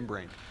through the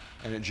membrane,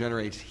 and it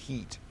generates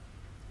heat.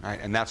 Right?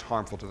 And that's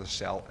harmful to the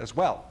cell as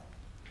well.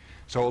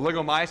 So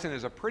oligomycin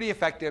is a pretty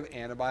effective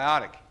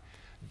antibiotic.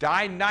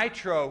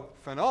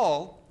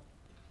 Dinitrophenol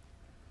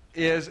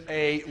is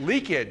a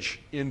leakage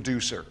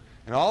inducer.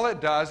 And all it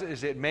does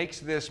is it makes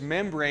this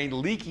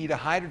membrane leaky to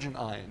hydrogen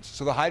ions.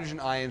 So the hydrogen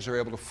ions are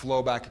able to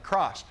flow back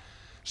across.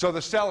 So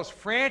the cell is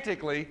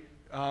frantically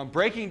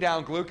breaking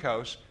down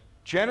glucose,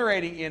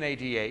 generating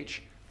NADH,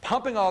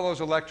 pumping all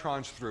those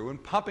electrons through,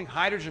 and pumping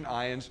hydrogen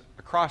ions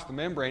across the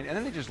membrane, and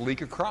then they just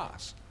leak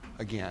across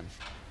again.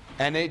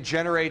 And it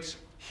generates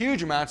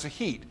huge amounts of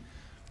heat.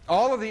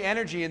 All of the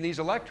energy in these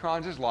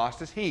electrons is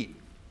lost as heat.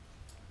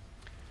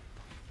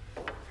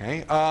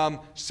 Okay?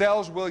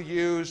 Cells will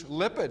use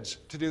lipids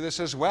to do this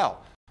as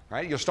well.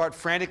 Right? You'll start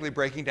frantically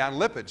breaking down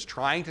lipids,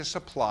 trying to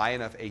supply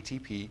enough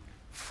ATP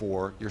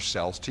for your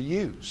cells to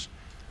use.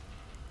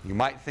 You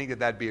might think that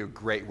that'd be a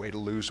great way to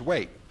lose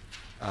weight.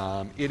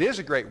 It is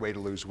a great way to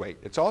lose weight.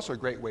 It's also a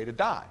great way to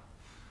die.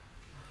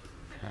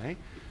 Right?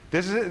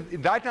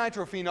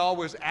 Dinitrophenol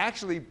was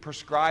actually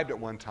prescribed at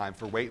one time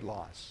for weight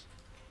loss.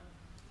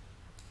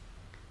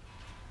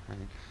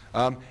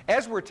 Right?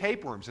 As were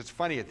tapeworms. It's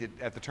funny,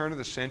 at the turn of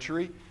the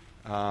century,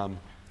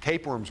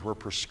 tapeworms were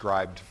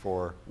prescribed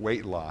for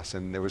weight loss,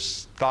 and there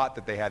was thought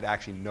that they had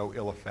actually no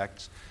ill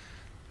effects.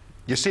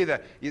 You see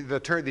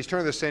these turn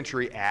of the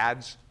century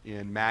ads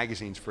in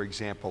magazines, for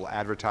example,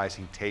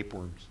 advertising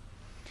tapeworms.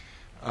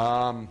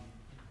 So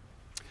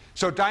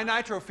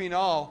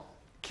dinitrophenol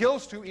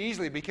kills too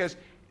easily because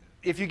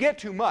if you get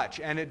too much,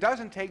 and it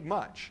doesn't take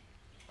much,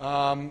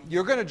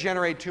 you're going to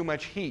generate too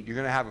much heat. You're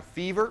going to have a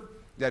fever.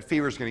 That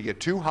fever is going to get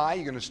too high.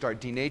 You're going to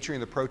start denaturing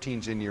the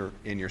proteins in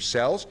your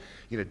cells.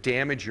 You're going to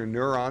damage your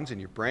neurons in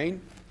your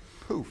brain.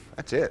 Poof,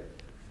 that's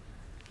it.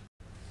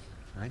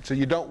 Right? So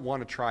you don't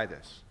want to try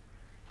this.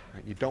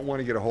 Right? You don't want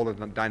to get a hold of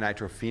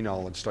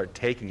dinitrophenol and start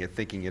taking it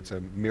thinking it's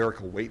a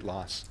miracle weight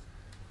loss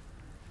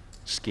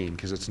scheme,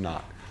 because it's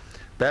not.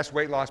 Best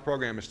weight loss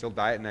program is still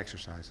diet and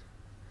exercise.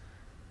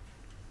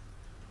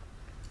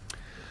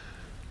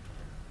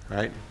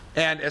 Right?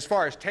 And as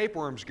far as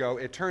tapeworms go,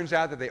 it turns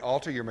out that they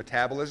alter your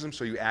metabolism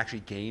so you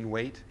actually gain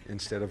weight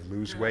instead of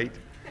lose weight.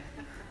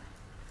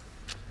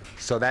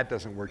 So that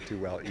doesn't work too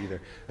well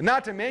either. And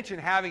not to mention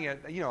having a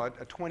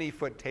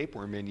 20-foot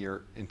tapeworm in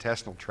your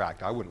intestinal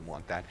tract. I wouldn't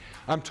want that.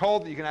 I'm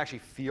told that you can actually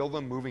feel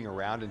them moving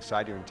around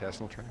inside your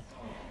intestinal tract.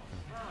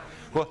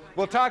 Well,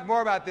 we'll talk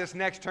more about this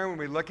next term when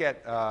we look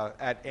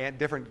at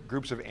different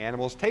groups of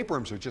animals.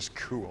 Tapeworms are just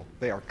cool.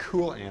 They are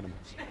cool animals.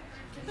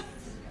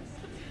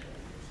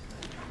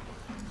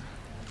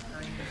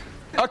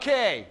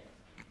 Okay,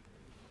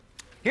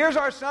 here's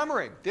our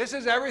summary. This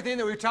is everything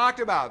that we've talked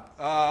about.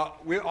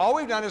 All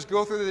we've done is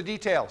go through the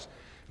details.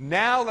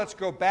 Now let's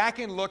go back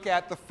and look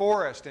at the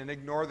forest and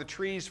ignore the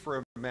trees for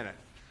a minute.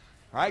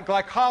 All right,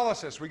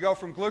 glycolysis. We go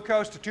from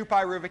glucose to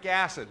 2-pyruvic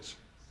acids.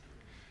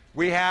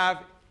 We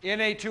have two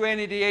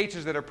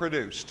NADHs that are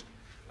produced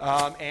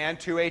and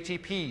 2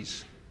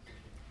 ATPs.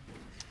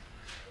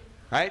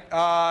 Right? 2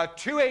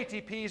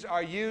 ATPs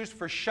are used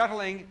for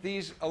shuttling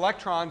these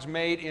electrons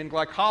made in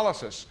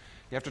glycolysis.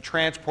 You have to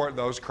transport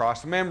those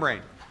across the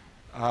membrane.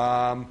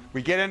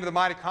 We get into the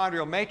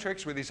mitochondrial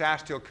matrix with these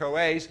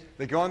acetyl-CoAs.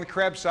 They go in the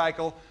Krebs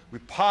cycle. We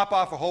pop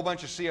off a whole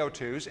bunch of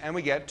CO2s, and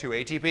we get 2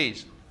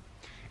 ATPs.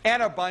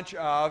 and a bunch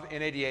of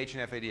NADH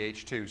and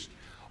FADH2s.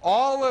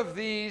 All of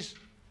these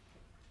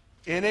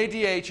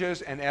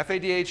NADHs and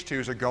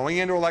FADH2s are going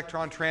into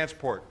electron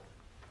transport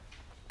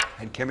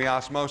and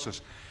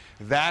chemiosmosis.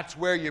 That's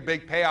where your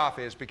big payoff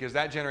is, because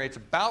that generates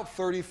about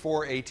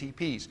 34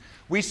 ATPs.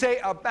 We say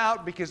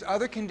about because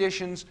other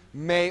conditions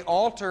may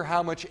alter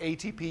how much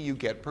ATP you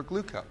get per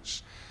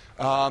glucose.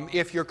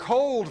 If you're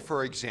cold,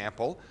 for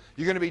example,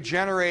 you're going to be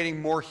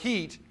generating more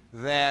heat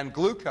than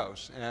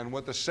glucose. And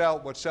what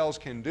cells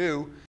can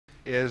do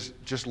is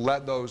just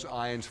let those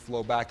ions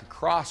flow back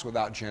across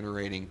without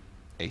generating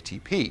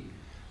ATP.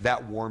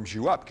 That warms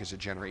you up because it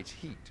generates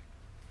heat.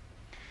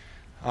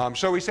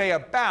 So we say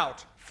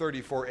about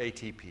 34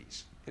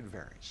 ATPs. It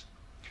varies.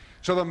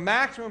 So the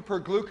maximum per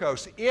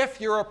glucose,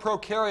 if you're a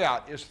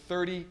prokaryote, is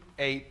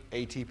 38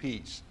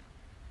 ATPs.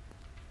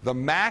 The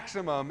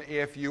maximum,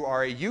 if you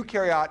are a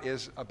eukaryote,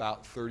 is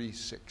about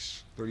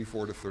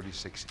 34 to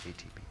 36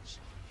 ATPs.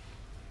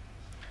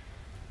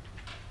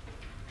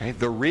 Okay?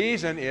 The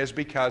reason is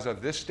because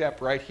of this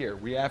step right here.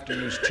 We have to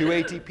use 2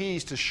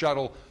 ATPs to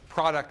shuttle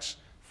products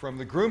from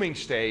the grooming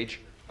stage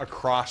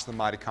across the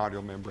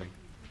mitochondrial membrane.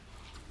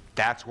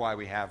 That's why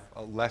we have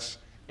a less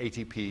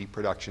ATP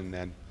production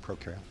than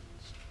prokaryotes.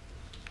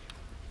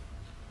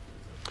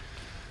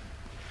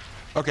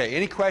 Okay,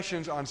 any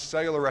questions on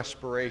cellular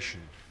respiration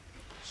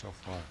so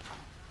far?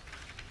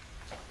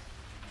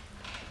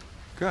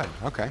 Good,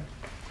 okay.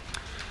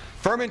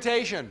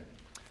 Fermentation.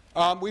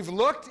 We've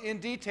looked in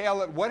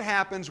detail at what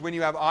happens when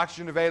you have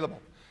oxygen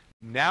available.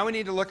 Now we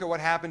need to look at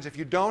what happens if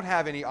you don't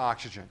have any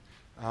oxygen.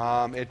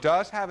 It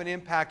does have an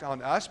impact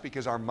on us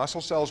because our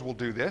muscle cells will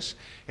do this.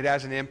 It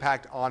has an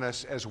impact on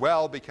us as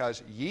well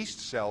because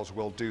yeast cells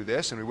will do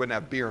this, and we wouldn't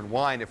have beer and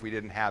wine if we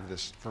didn't have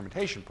this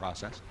fermentation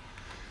process.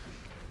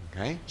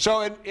 Okay?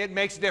 So it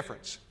makes a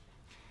difference.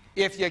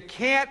 If you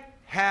can't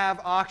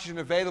have oxygen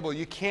available,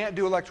 you can't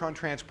do electron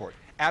transport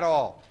at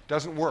all.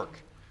 Doesn't work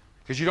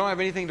because you don't have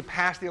anything to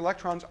pass the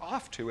electrons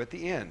off to at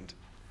the end.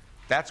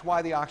 That's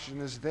why the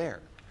oxygen is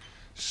there.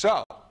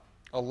 So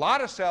a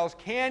lot of cells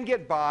can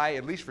get by,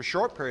 at least for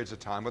short periods of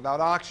time, without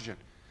oxygen.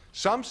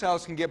 Some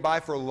cells can get by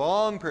for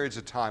long periods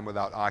of time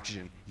without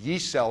oxygen.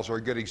 Yeast cells are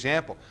a good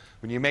example.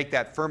 When you make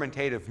that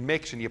fermentative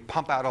mix and you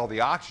pump out all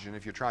the oxygen,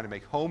 if you're trying to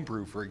make home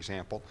brew, for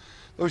example,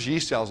 those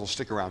yeast cells will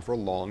stick around for a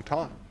long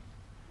time.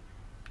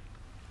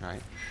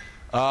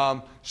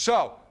 Right?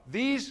 So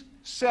these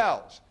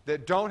cells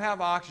that don't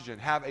have oxygen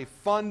have a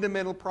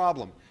fundamental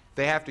problem.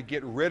 They have to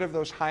get rid of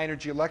those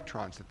high-energy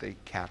electrons that they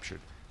captured.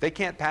 They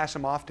can't pass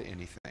them off to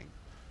anything.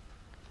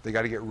 They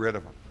got to get rid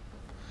of them.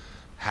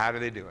 How do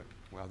they do it?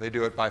 Well, they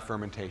do it by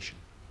fermentation.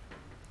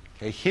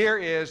 Okay, here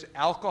is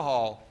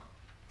alcohol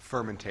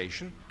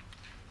fermentation,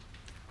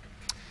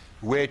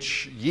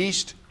 which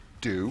yeast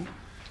do.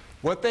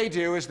 What they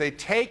do is they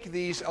take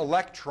these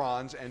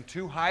electrons and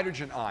 2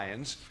 hydrogen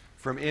ions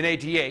from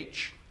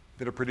NADH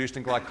that are produced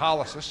in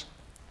glycolysis.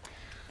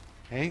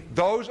 Okay,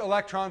 those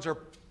electrons are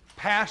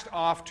passed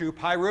off to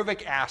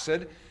pyruvic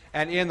acid,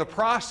 and in the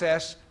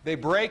process, they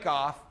break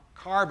off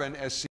carbon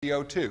as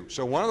CO2.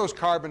 So one of those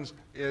carbons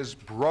is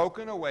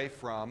broken away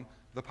from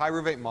the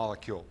pyruvate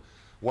molecule.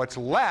 What's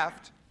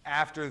left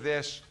after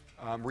this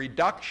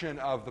reduction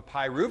of the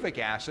pyruvic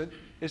acid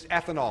is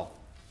ethanol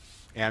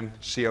and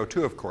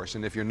CO2, of course.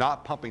 And if you're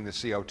not pumping the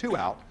CO2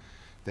 out,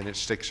 then it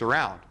sticks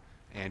around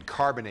and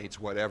carbonates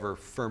whatever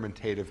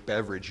fermentative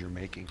beverage you're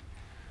making.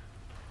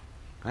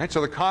 All right,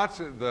 so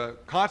the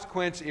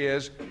consequence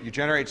is you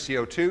generate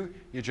CO2,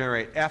 you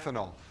generate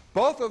ethanol.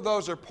 Both of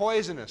those are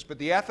poisonous, but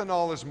the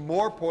ethanol is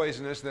more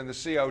poisonous than the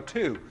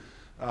CO2.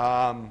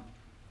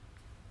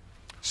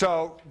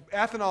 So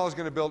ethanol is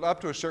going to build up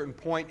to a certain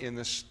point in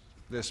this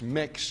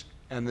mix,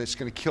 and it's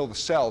going to kill the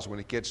cells when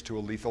it gets to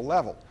a lethal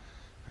level.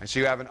 And so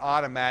you have an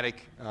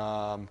automatic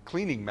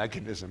cleaning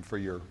mechanism for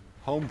your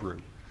home brew.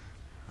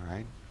 All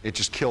right? It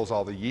just kills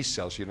all the yeast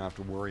cells, so you don't have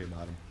to worry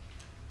about them.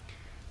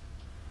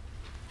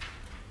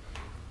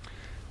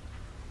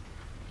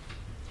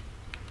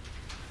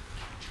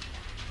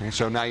 And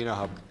so now you know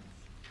how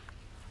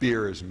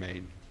beer is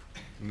made.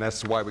 And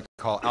that's why we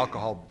call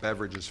alcohol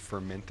beverages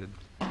fermented.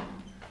 You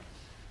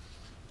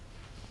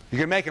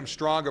can make them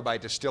stronger by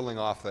distilling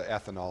off the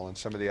ethanol and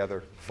some of the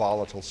other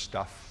volatile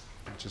stuff,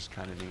 which is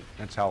kind of neat.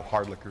 That's how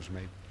hard liquor's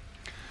made.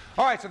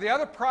 All right, so the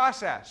other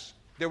process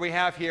that we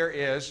have here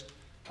is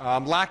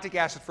lactic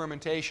acid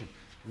fermentation.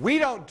 We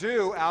don't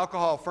do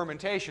alcohol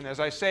fermentation. As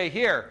I say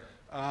here,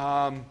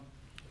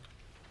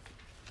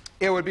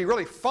 it would be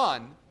really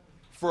fun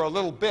for a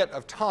little bit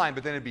of time,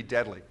 but then it'd be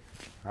deadly.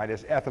 Right?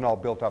 As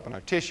ethanol built up in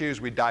our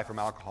tissues, we'd die from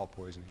alcohol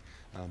poisoning.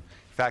 In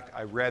fact,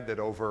 I read that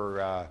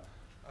over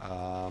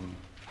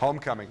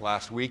homecoming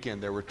last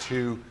weekend, there were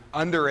 2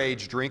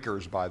 underage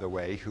drinkers, by the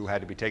way, who had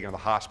to be taken to the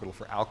hospital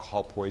for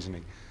alcohol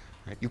poisoning.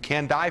 Right? You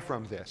can die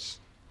from this.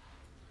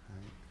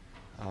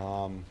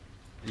 Right?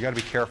 You got to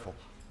be careful.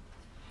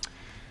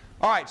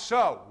 All right,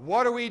 so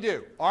what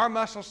do? Our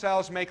muscle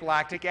cells make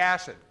lactic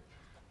acid.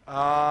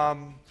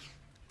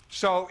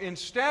 So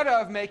instead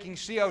of making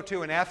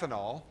CO2 and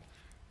ethanol,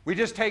 we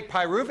just take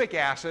pyruvic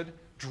acid,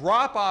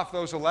 drop off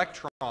those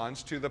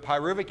electrons to the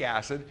pyruvic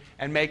acid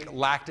and make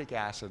lactic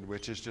acid,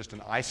 which is just an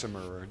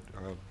isomer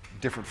or a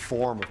different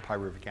form of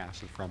pyruvic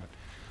acid from it.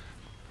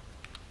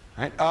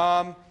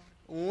 Right?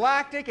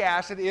 Lactic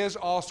acid is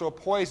also a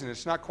poison.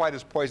 It's not quite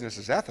as poisonous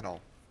as ethanol,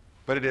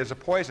 but it is a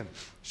poison.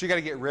 So you've got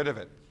to get rid of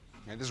it.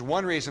 And this is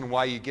one reason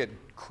why you get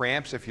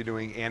cramps if you're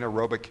doing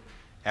anaerobic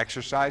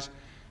exercise,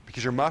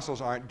 because your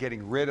muscles aren't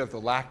getting rid of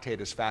the lactate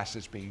as fast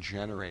as it's being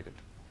generated.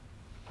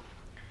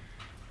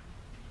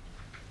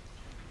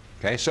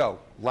 Okay, so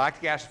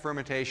lactic acid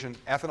fermentation,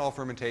 ethanol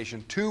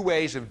fermentation, two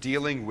ways of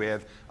dealing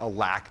with a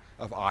lack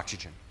of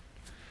oxygen.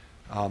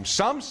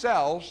 Some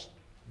cells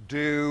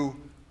do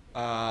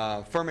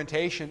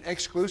fermentation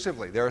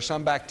exclusively. There are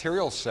some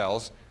bacterial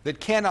cells that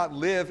cannot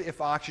live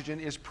if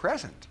oxygen is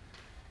present.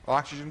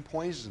 Oxygen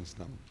poisons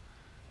them.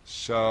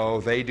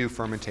 So they do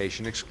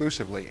fermentation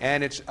exclusively,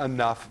 and it's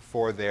enough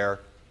for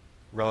their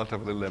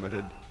relatively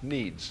limited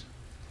needs.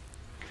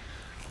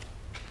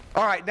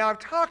 All right, now I've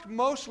talked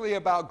mostly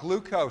about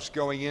glucose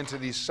going into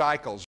these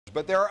cycles,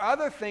 but there are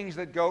other things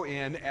that go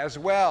in as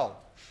well.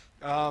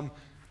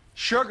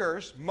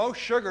 Sugars,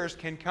 most sugars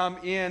can come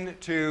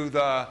into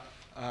the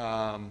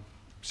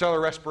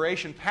cellular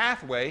respiration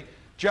pathway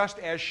just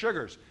as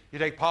sugars. You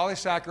take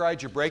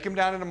polysaccharides, you break them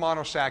down into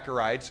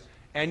monosaccharides,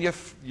 and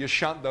you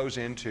shunt those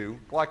into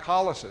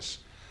glycolysis.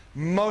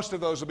 Most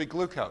of those will be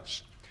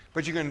glucose.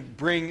 But you can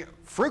bring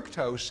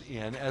fructose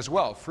in as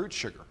well, fruit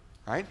sugar.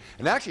 Right?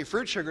 And actually,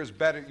 fruit sugar is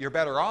better. You're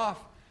better off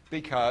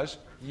because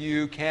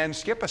you can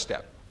skip a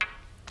step.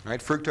 Right?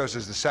 Fructose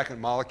is the second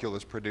molecule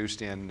that's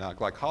produced in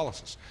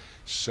glycolysis.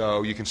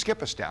 So you can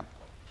skip a step.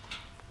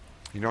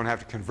 You don't have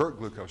to convert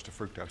glucose to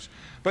fructose.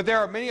 But there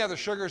are many other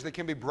sugars that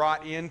can be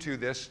brought into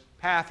this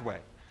pathway.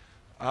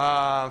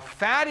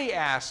 Fatty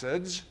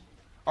acids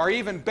are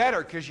even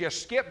better because you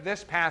skip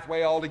this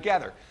pathway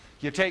altogether.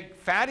 You take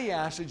fatty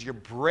acids, you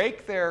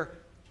break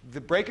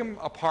them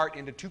apart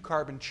into 2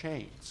 carbon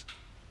chains.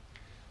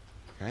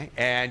 Okay?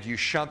 And you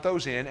shunt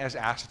those in as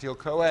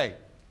acetyl-CoA.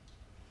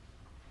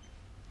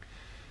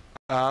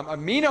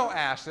 Amino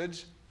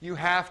acids, you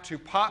have to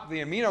pop the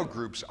amino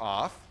groups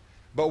off,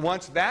 but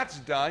once that's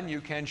done, you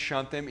can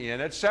shunt them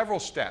in at several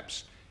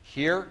steps.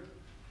 Here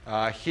is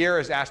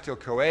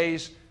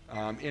acetyl-CoAs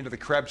into the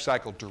Krebs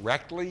cycle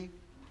directly.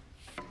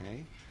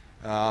 Okay?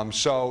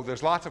 So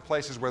there's lots of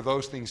places where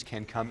those things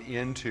can come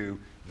into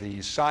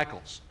these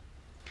cycles.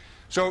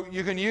 So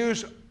you can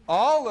use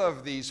all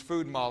of these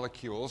food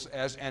molecules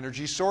as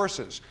energy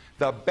sources.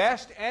 The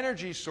best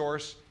energy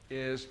source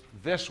is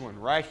this one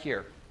right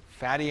here,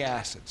 fatty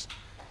acids.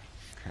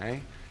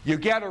 Okay? You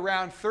get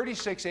around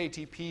 36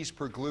 ATPs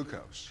per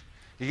glucose.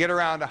 You get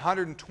around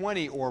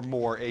 120 or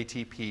more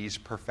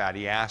ATPs per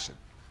fatty acid.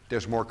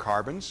 There's more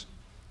carbons,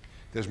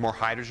 there's more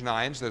hydrogen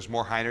ions, there's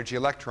more high energy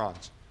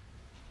electrons.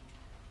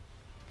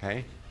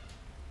 Okay?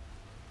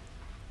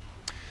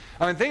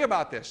 I mean, think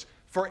about this.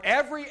 For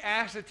every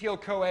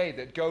acetyl-CoA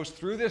that goes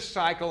through this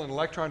cycle in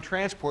electron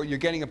transport, you're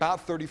getting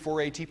about 34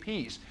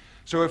 ATPs.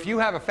 So if you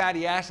have a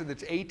fatty acid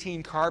that's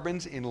 18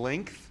 carbons in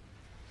length,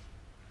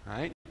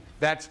 right,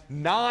 that's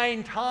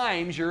 9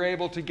 times you're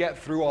able to get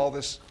through all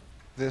this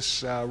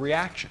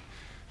reaction.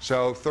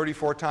 So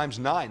 34 times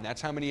 9,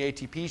 that's how many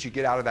ATPs you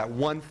get out of that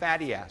one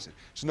fatty acid.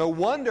 So no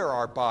wonder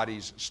our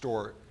bodies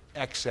store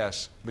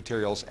excess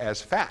materials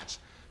as fats,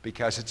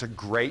 because it's a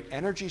great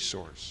energy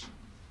source.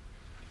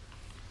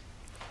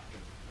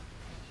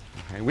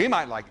 Okay, we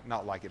might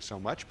not like it so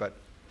much, but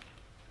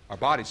our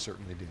bodies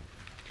certainly do.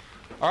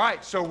 All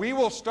right, so we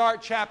will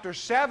start Chapter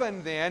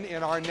 7 then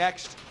in our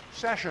next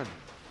session,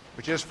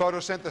 which is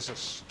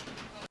photosynthesis.